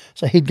hamstring."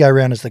 So he'd go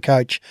around as the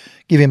coach,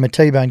 give him a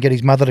T-bone, get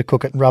his mother to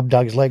cook it and rub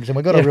Doug's legs. And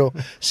we got a real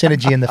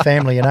synergy in the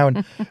family,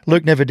 and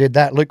Luke never did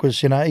that. Luke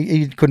was,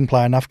 he couldn't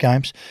play enough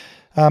games.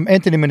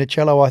 Anthony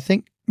Minicello, I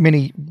think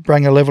Mini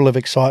bring a level of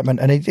excitement,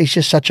 and he's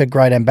just such a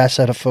great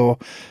ambassador for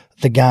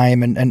the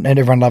game, and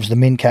everyone loves the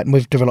Min Cat, and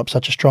we've developed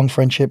such a strong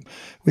friendship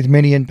with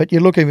Mini. But you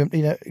look at him,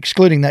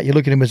 excluding that, you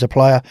look at him as a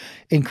player,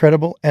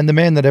 incredible, and the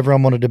man that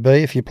everyone wanted to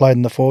be if you played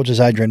in the Forge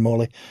is Adrian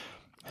Morley.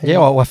 Yeah,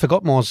 well, I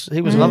forgot Moores.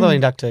 He was another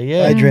inductee,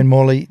 yeah. Adrian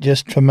Morley,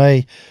 just for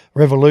me,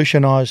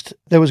 revolutionised.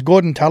 There was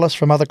Gordon Tallis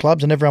from other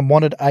clubs, and everyone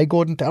wanted a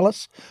Gordon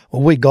Tallis.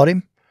 Well, we got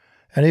him.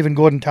 And even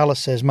Gordon Tallis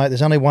says, "Mate,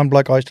 there's only one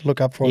bloke I used to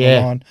look up for on the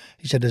line."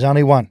 He said, "There's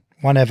only one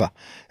ever."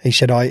 He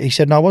said,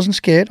 "No, I wasn't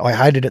scared. I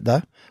hated it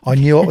though. I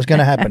knew what was going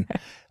to happen.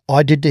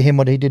 I did to him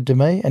what he did to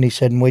me." And he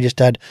said, and we just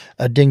had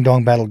a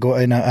ding-dong battle,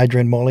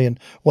 Adrian Morley, and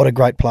what a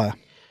great player.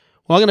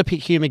 Well, I'm going to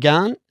pick Hugh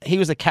McGahn. He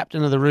was the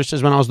captain of the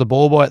Roosters when I was the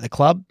ball boy at the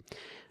club.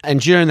 And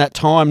during that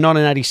time,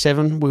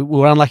 1987, we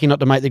were unlucky not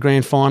to make the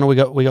grand final. We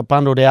got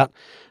bundled out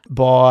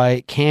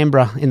by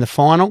Canberra in the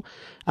final.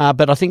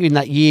 But I think in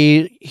that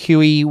year,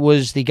 Huey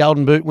was the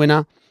Golden Boot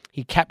winner.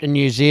 He captained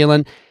New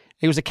Zealand.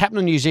 He was the captain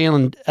of New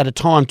Zealand at a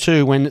time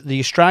too when the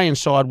Australian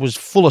side was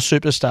full of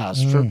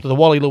superstars. The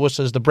Wally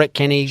Lewises, the Brett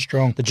Kennys,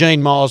 the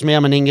Gene Miles, Mau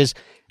Meningas.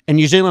 And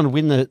New Zealand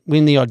would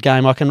win the odd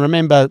game. I can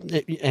remember,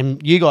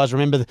 and you guys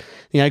remember,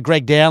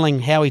 Greg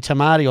Dowling, Howie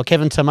Tamati, or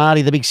Kevin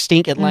Tamati, the big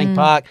stink at Lang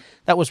Park.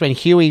 That was when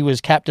Huey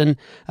was captain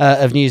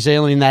of New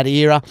Zealand in that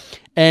era,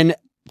 and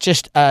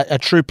just a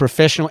true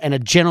professional and a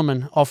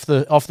gentleman off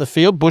the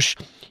field. Bush,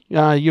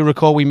 you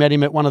recall we met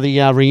him at one of the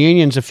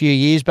reunions a few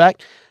years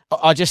back.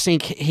 I just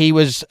think he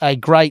was a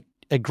great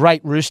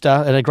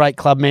Rooster and a great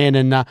club man,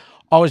 and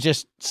I was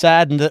just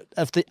saddened that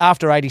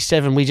after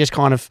 87 we just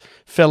kind of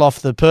fell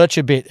off the perch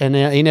a bit, and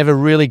he never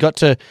really got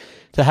to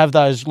have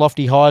those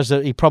lofty highs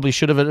that he probably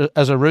should have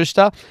as a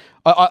Rooster.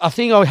 I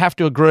think I would have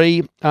to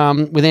agree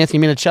with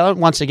Anthony Minicello.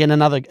 Once again,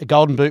 another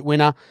Golden Boot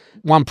winner,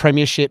 won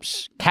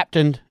premierships,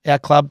 captained our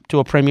club to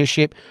a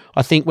premiership.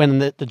 I think when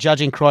the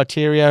judging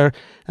criteria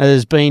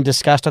has been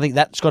discussed, I think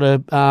that's got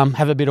to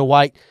have a bit of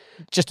weight.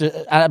 Just an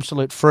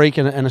absolute freak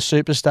and a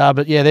superstar.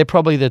 But yeah, they're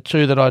probably the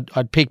two that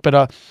I'd pick.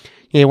 But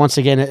once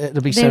again,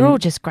 it'll be. They're all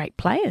just great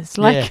players.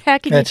 How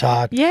can that's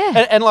hard.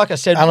 Yeah, and like I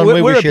said, Alan,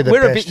 we're a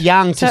best. bit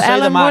young to so see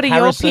Alan, the Mark what are your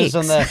Harrises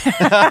and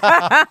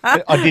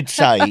the. I did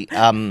say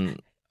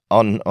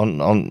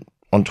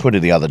on Twitter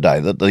the other day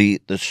that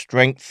the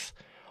strength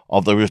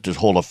of the Roosters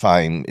Hall of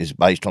Fame is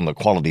based on the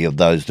quality of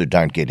those that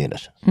don't get in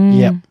it.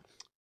 Yep.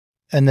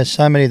 And there's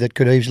so many that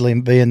could easily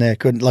be in there.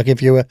 Like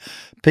if you were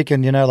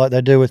picking, like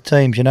they do with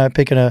teams,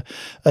 picking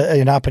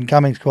an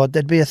up-and-coming squad,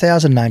 there'd be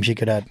 1,000 names you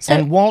could add.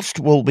 And whilst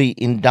we'll be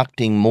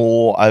inducting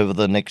more over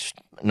the next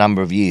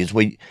number of years,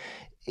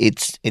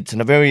 it's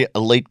in a very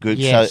elite group,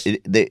 yes. So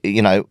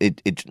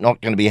it's not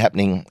going to be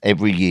happening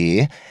every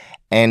year.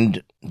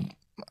 And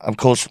of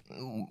course,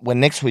 when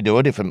next we do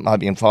it, if it might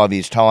be in 5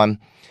 years' time,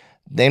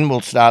 then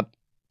we'll start.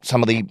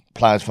 Some of the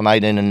players from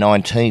 18 and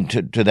 19,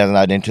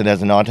 2018,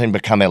 2019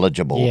 become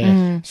eligible.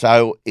 Yeah.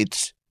 So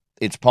it's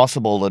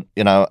possible that,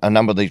 a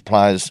number of these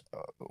players,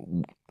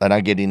 they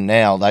don't get in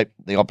now.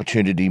 The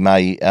opportunity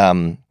may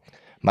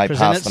may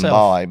present pass them itself.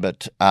 by,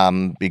 but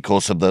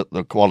because of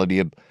the quality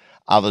of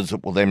others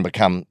that will then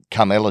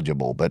come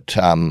eligible. But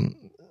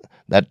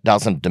that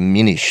doesn't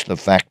diminish the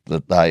fact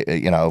that they,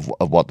 of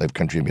what they've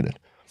contributed.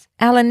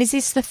 Alan, is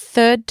this the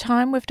third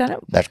time we've done it?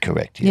 That's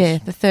correct, yes.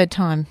 Yeah, the third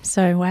time.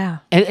 So, wow.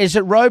 And is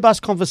it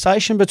robust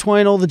conversation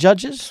between all the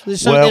judges?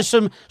 There's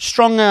some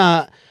strong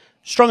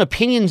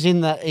opinions in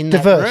that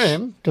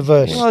room.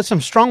 Diverse. Well, there's some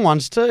strong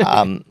ones too.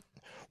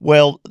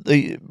 Well,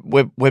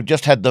 we've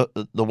just had the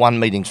one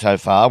meeting so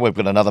far. We've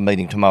got another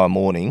meeting tomorrow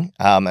morning,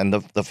 and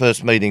the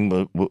first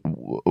meeting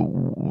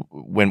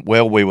went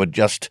well. We were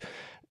just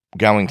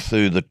going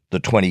through the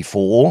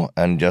 24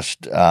 and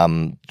just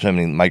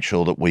determining, make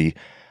sure that we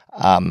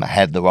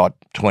had the right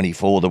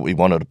 24 that we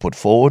wanted to put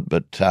forward.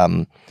 But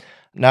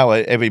no,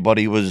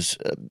 everybody was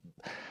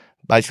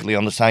basically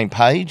on the same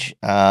page.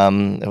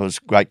 There was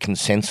great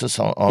consensus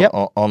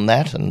on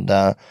that, and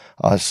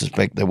I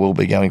suspect there will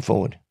be going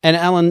forward. And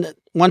Alan,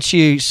 once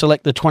you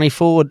select the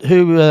 24,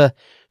 who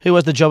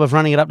has the job of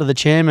running it up to the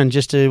chairman?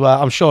 Just to,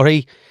 I'm sure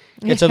he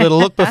gets a little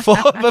look before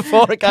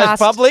it goes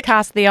public.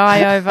 Cast the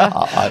eye over.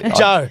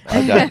 Joe.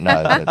 I don't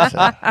know.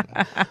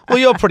 But, Well,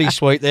 you're pretty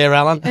sweet there,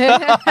 Alan.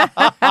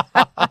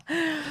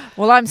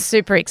 Well, I'm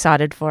super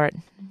excited for it.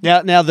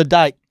 Now the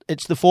date.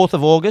 It's the 4th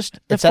of August.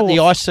 It's at the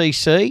 4th.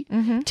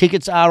 ICC.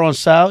 Tickets are on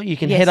sale. You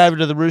can Yes. head over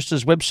to the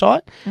Roosters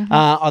website.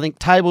 I think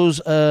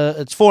tables,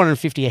 it's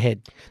 $450 a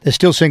head. There's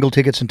still single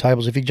tickets and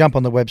tables. If you jump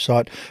on the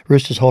website,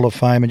 Roosters Hall of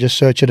Fame, and just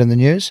search it in the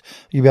news,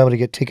 you'll be able to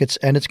get tickets,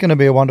 and it's going to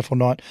be a wonderful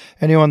night.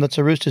 Anyone that's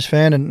a Roosters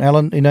fan, and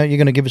Alan, you're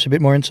going to give us a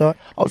bit more insight?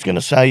 I was going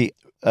to say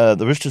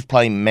the Roosters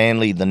play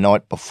Manly the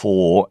night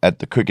before at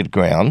the cricket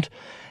ground,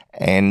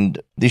 and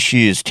this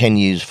year's 10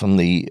 years from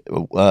the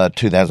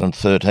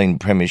 2013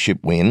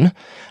 Premiership win,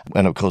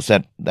 and of course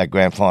that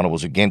grand final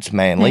was against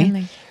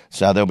Manly.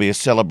 So there'll be a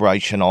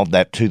celebration of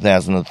that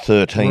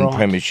 2013 Right.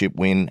 Premiership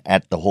win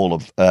at the Hall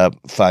of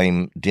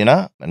Fame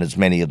dinner, and as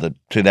many of the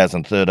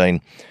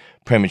 2013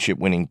 Premiership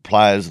winning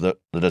players that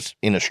are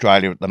in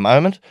Australia at the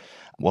moment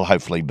will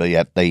hopefully be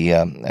at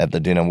the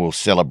dinner. We'll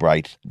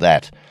celebrate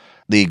that.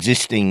 The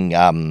existing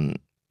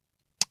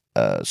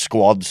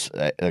squads,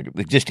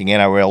 existing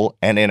NRL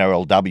and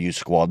NRLW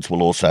squads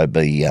will also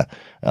be at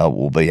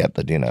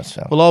the dinner.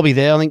 So. Well, I'll be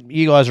there. I think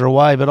you guys are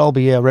away, but I'll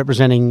be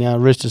representing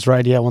Roosters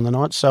Radio on the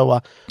night, so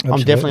I'm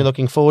definitely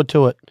looking forward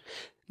to it.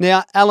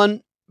 Now,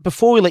 Alan,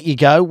 before we let you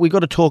go, we've got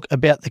to talk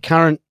about the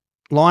current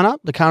lineup,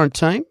 the current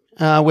team.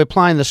 We're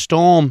playing the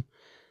Storm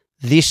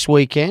this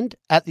weekend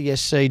at the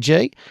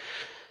SCG.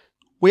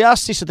 We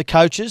asked this of the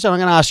coaches, and I'm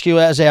going to ask you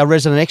as our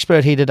resident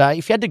expert here today,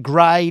 if you had to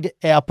grade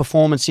our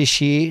performance this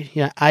year,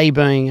 A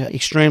being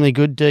extremely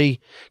good, D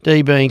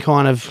being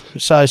kind of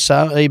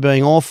so-so, E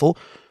being awful,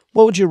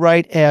 what would you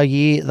rate our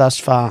year thus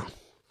far?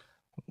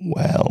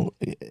 Well,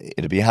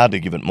 it'd be hard to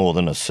give it more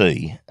than a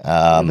C.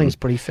 I think it's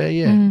pretty fair,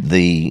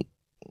 yeah.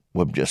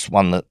 We've just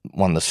won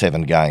the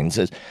 7 games,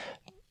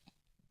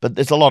 but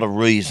there's a lot of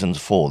reasons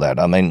for that.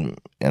 I mean,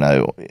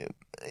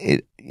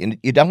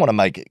 you don't want to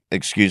make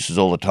excuses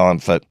all the time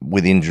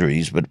with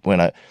injuries, but when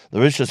the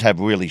Roosters have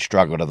really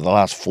struggled over the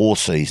last 4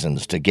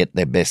 seasons to get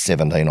their best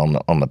 17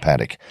 on the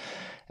paddock,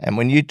 and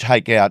when you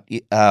take out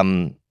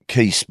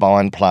key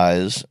spine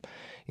players,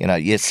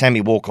 yes,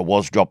 Sammy Walker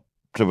was dropped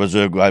to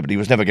reserve grade, but he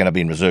was never going to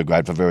be in reserve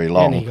grade for very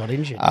long. And he got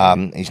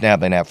injured. He's now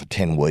been out for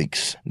 10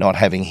 weeks, not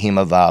having him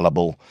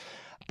available.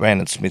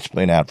 Brandon Smith's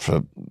been out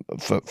for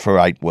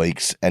 8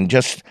 weeks, and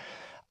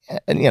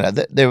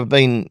there have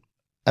been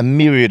a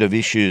myriad of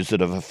issues that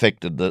have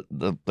affected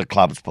the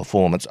club's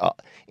performance.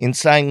 In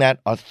saying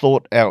that, I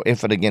thought our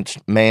effort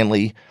against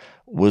Manly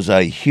was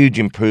a huge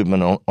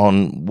improvement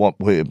on what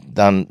we've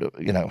done.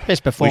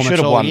 Best performance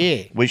all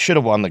year. We should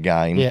have won the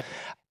game, Yeah.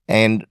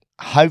 and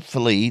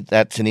hopefully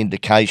that's an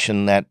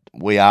indication that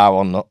we are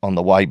on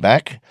the way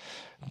back.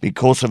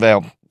 Because of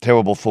our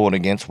terrible forward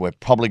against, we've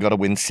probably got to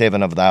win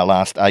 7 of our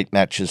last 8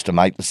 matches to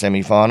make the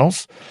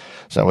semi-finals.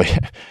 So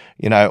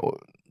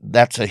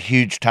that's a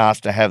huge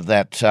task to have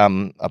that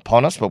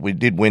upon us, but we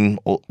did win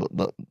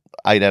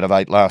 8 out of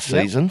 8 last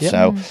season,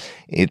 so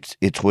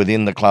it's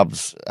within the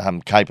club's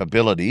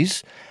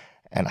capabilities,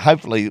 and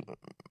hopefully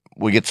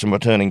we get some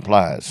returning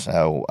players.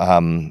 So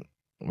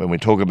when we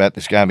talk about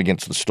this game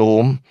against the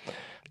Storm,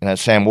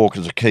 Sam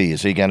Walker's a key.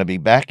 Is he going to be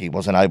back? He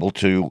wasn't able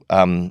to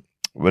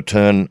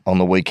return on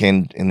the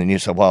weekend in the New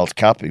South Wales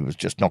Cup. He was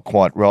just not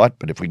quite right,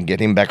 but if we can get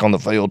him back on the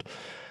field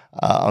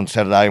on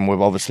Saturday, and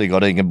we've obviously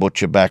got Egan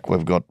Butcher back,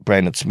 we've got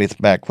Brandon Smith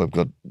back, we've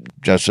got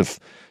Joseph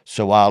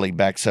Sawali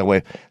back, so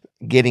we're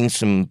getting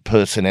some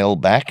personnel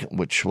back,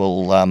 which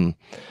will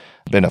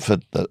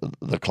benefit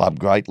the club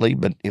greatly.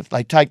 But if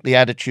they take the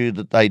attitude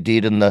that they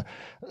did and the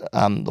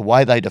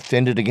way they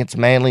defended against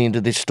Manly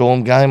into this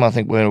Storm game, I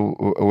think we're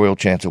a real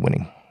chance of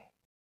winning.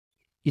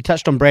 You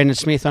touched on Brandon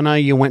Smith. I know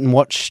you went and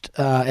watched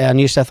our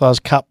New South Wales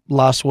Cup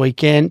last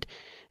weekend.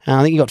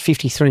 I think he got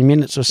 53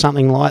 minutes or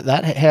something like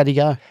that. How'd he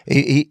go?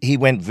 He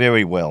went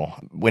very well.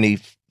 When he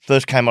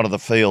first came onto the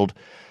field,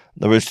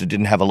 the Roosters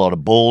didn't have a lot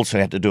of balls, so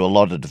he had to do a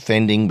lot of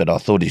defending, but I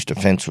thought his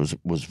defence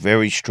was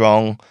very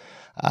strong.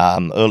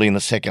 Early in the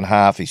second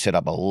half, he set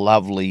up a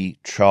lovely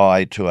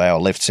try to our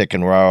left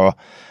second rower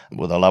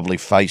with a lovely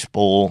face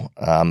ball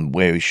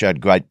where he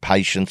showed great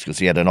patience because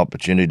he had an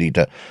opportunity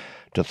to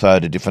throw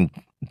to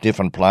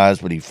different players,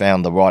 but he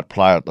found the right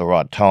player at the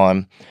right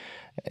time.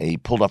 He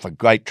pulled off a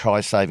great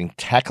try-saving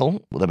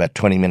tackle with about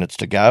 20 minutes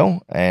to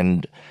go,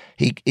 and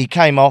he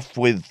came off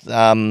with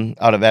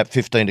about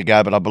 15 to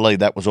go, but I believe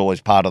that was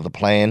always part of the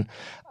plan.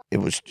 It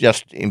was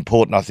just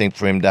important, I think,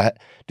 for him to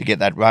get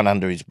that run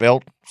under his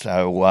belt.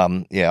 So,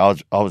 I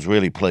was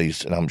really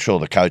pleased, and I'm sure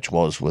the coach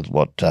was, with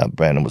what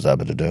Brandon was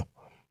able to do.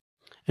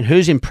 And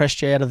who's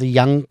impressed you out of the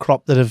young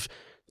crop that have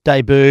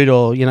debuted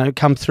or,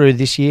 come through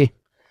this year?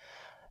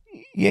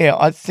 Yeah,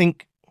 I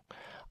think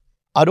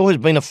I'd always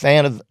been a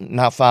fan of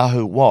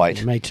Nafahu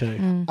White. Me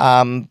too.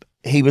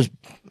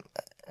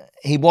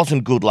 He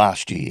wasn't good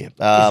last year.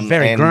 He's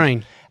very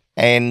green.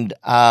 And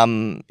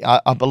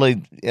I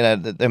believe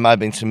that there may have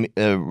been some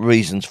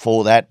reasons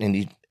for that.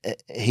 And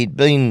he'd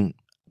been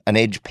an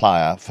edge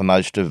player for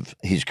most of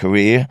his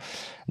career.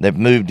 They've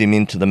moved him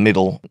into the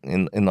middle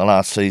in the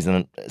last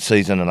season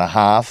and a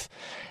half.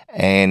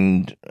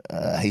 And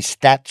his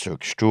stats are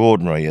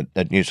extraordinary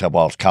at New South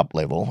Wales Cup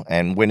level.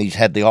 And when he's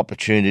had the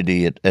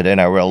opportunity at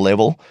NRL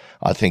level,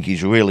 I think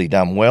he's really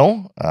done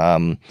well.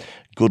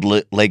 Good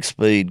leg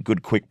speed,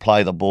 good quick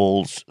play the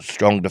balls,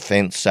 strong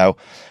defence. So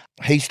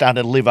he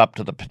started to live up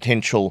to the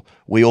potential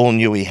we all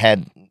knew he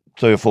had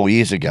 3 or 4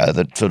 years ago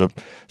that sort of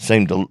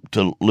seemed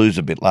to lose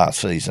a bit last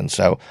season.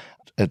 So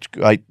it's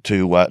great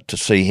to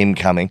see him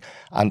coming.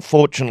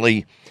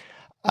 Unfortunately,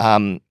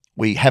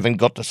 we haven't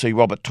got to see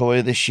Robert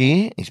Toyer this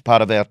year. He's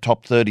part of our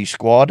top 30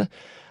 squad.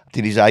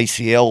 Did his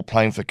ACL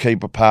playing for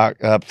Keebler Park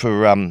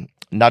for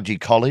Nudgee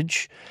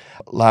College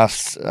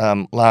last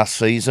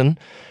season.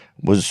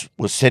 Was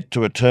set to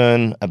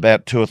return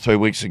about 2 or 3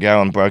 weeks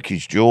ago and broke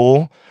his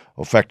jaw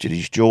or fractured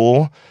his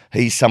jaw.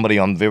 He's somebody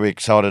I'm very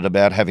excited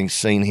about, having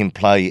seen him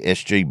play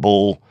SG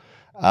ball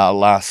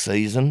last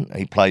season.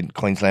 He played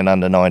Queensland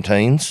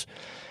under-19s.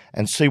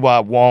 And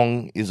Siwa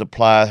Wong is a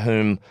player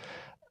whom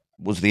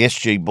was the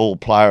SG Ball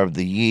Player of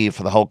the Year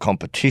for the whole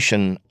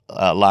competition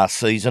last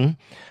season.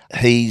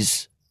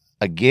 He's,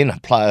 again, a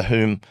player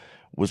whom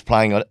was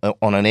playing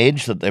on an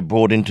edge that they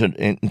brought into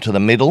the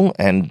middle,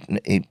 and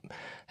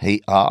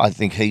I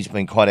think he's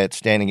been quite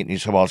outstanding at New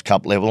South Wales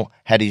Cup level.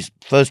 Had his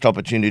first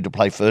opportunity to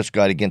play first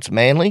grade against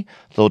Manly,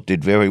 thought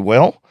did very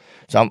well.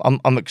 So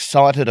I'm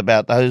excited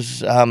about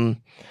those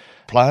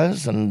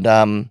players,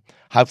 and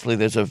hopefully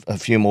there's a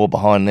few more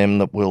behind them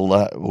that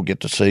we'll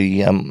get to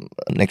see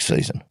next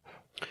season.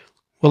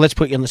 Well, let's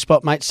put you on the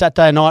spot, mate.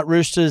 Saturday night,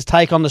 Roosters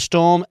take on the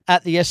Storm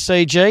at the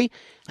SCG.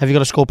 Have you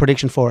got a score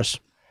prediction for us?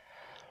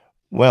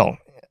 Well,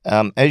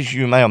 as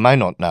you may or may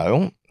not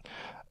know,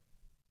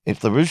 if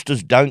the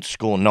Roosters don't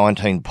score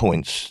 19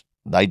 points,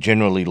 they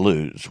generally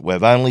lose.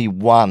 We've only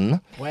won.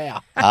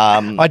 Wow.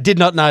 I did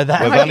not know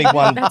that. We've only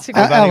won,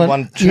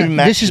 won 2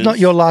 matches. This is not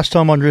your last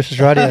time on Roosters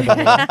Radio.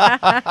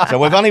 So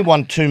we've only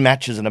won 2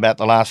 matches in about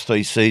the last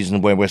 3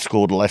 seasons where we've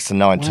scored less than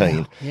 19.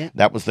 Wow. Yeah.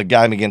 That was the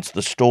game against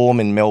the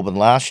Storm in Melbourne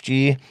last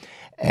year,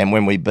 and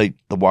when we beat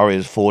the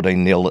Warriors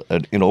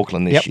 14-0 in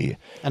Auckland this year.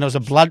 And it was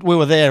we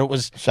were there. It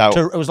was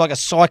it was like a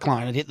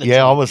cyclone. It hit the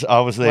I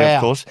was there,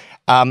 of course.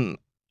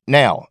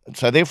 Now,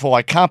 so therefore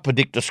I can't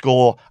predict a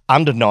score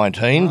under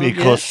 19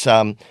 because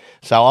so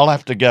I'll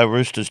have to go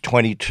Roosters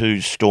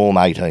 22, Storm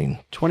 18.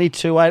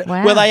 22-8.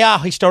 Wow. Well, they are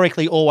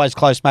historically always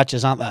close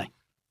matches, aren't they?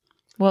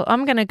 Well,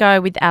 I'm going to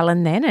go with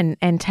Alan then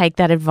and take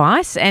that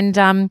advice. And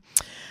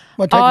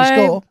Well, take your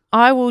score.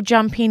 I will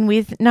jump in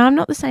with, no, I'm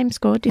not the same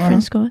score,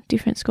 different score.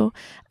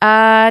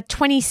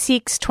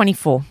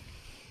 26-24.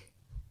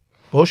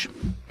 Bush?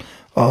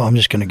 Oh, I'm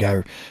just going to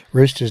go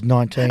Roosters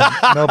 19,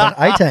 Melbourne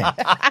 18.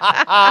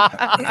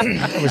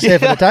 It was there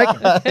for the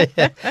taking.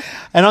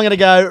 And I'm going to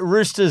go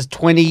Roosters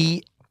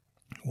 20,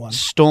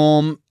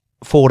 Storm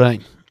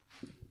 14.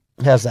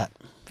 How's that?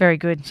 Very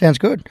good. Sounds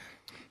good.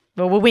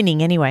 Well, we're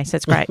winning anyway, so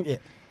it's great. Yeah.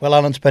 Well,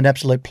 Alan, it's been an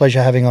absolute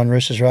pleasure having on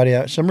Roosters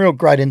Radio. Some real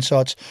great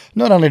insights,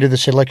 not only to the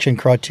selection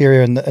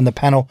criteria and the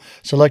panel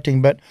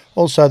selecting, but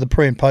also the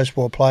pre- and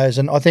post-war players.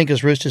 And I think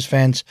as Roosters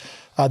fans,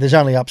 there's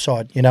only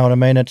upside, you know what I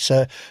mean? It's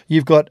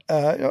you've got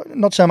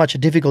not so much a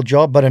difficult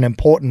job, but an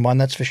important one,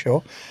 that's for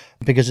sure,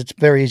 because it's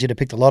very easy to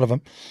pick a lot of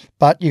them.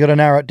 But you've got to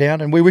narrow it down,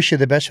 and we wish you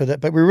the best with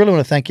it. But we really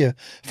want to thank you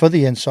for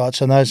the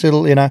insights and those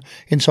little,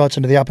 insights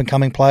into the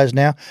up-and-coming players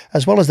now,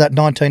 as well as that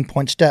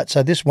 19-point stat.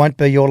 So this won't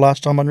be your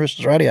last time on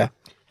Roosters Radio.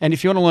 And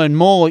if you want to learn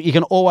more, you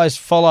can always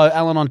follow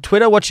Alan on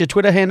Twitter. What's your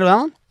Twitter handle,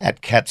 Alan?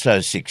 At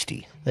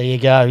Catso60. There you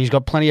go. He's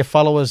got plenty of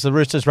followers. The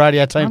Roosters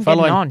Radio team I'm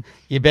following. getting on.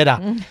 You better.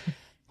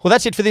 Well,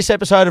 that's it for this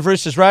episode of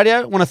Roosters Radio.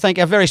 I want to thank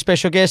our very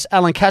special guest,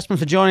 Alan Katzmann,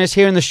 for joining us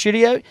here in the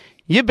studio.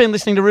 You've been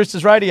listening to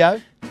Roosters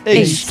Radio.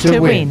 East to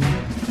win.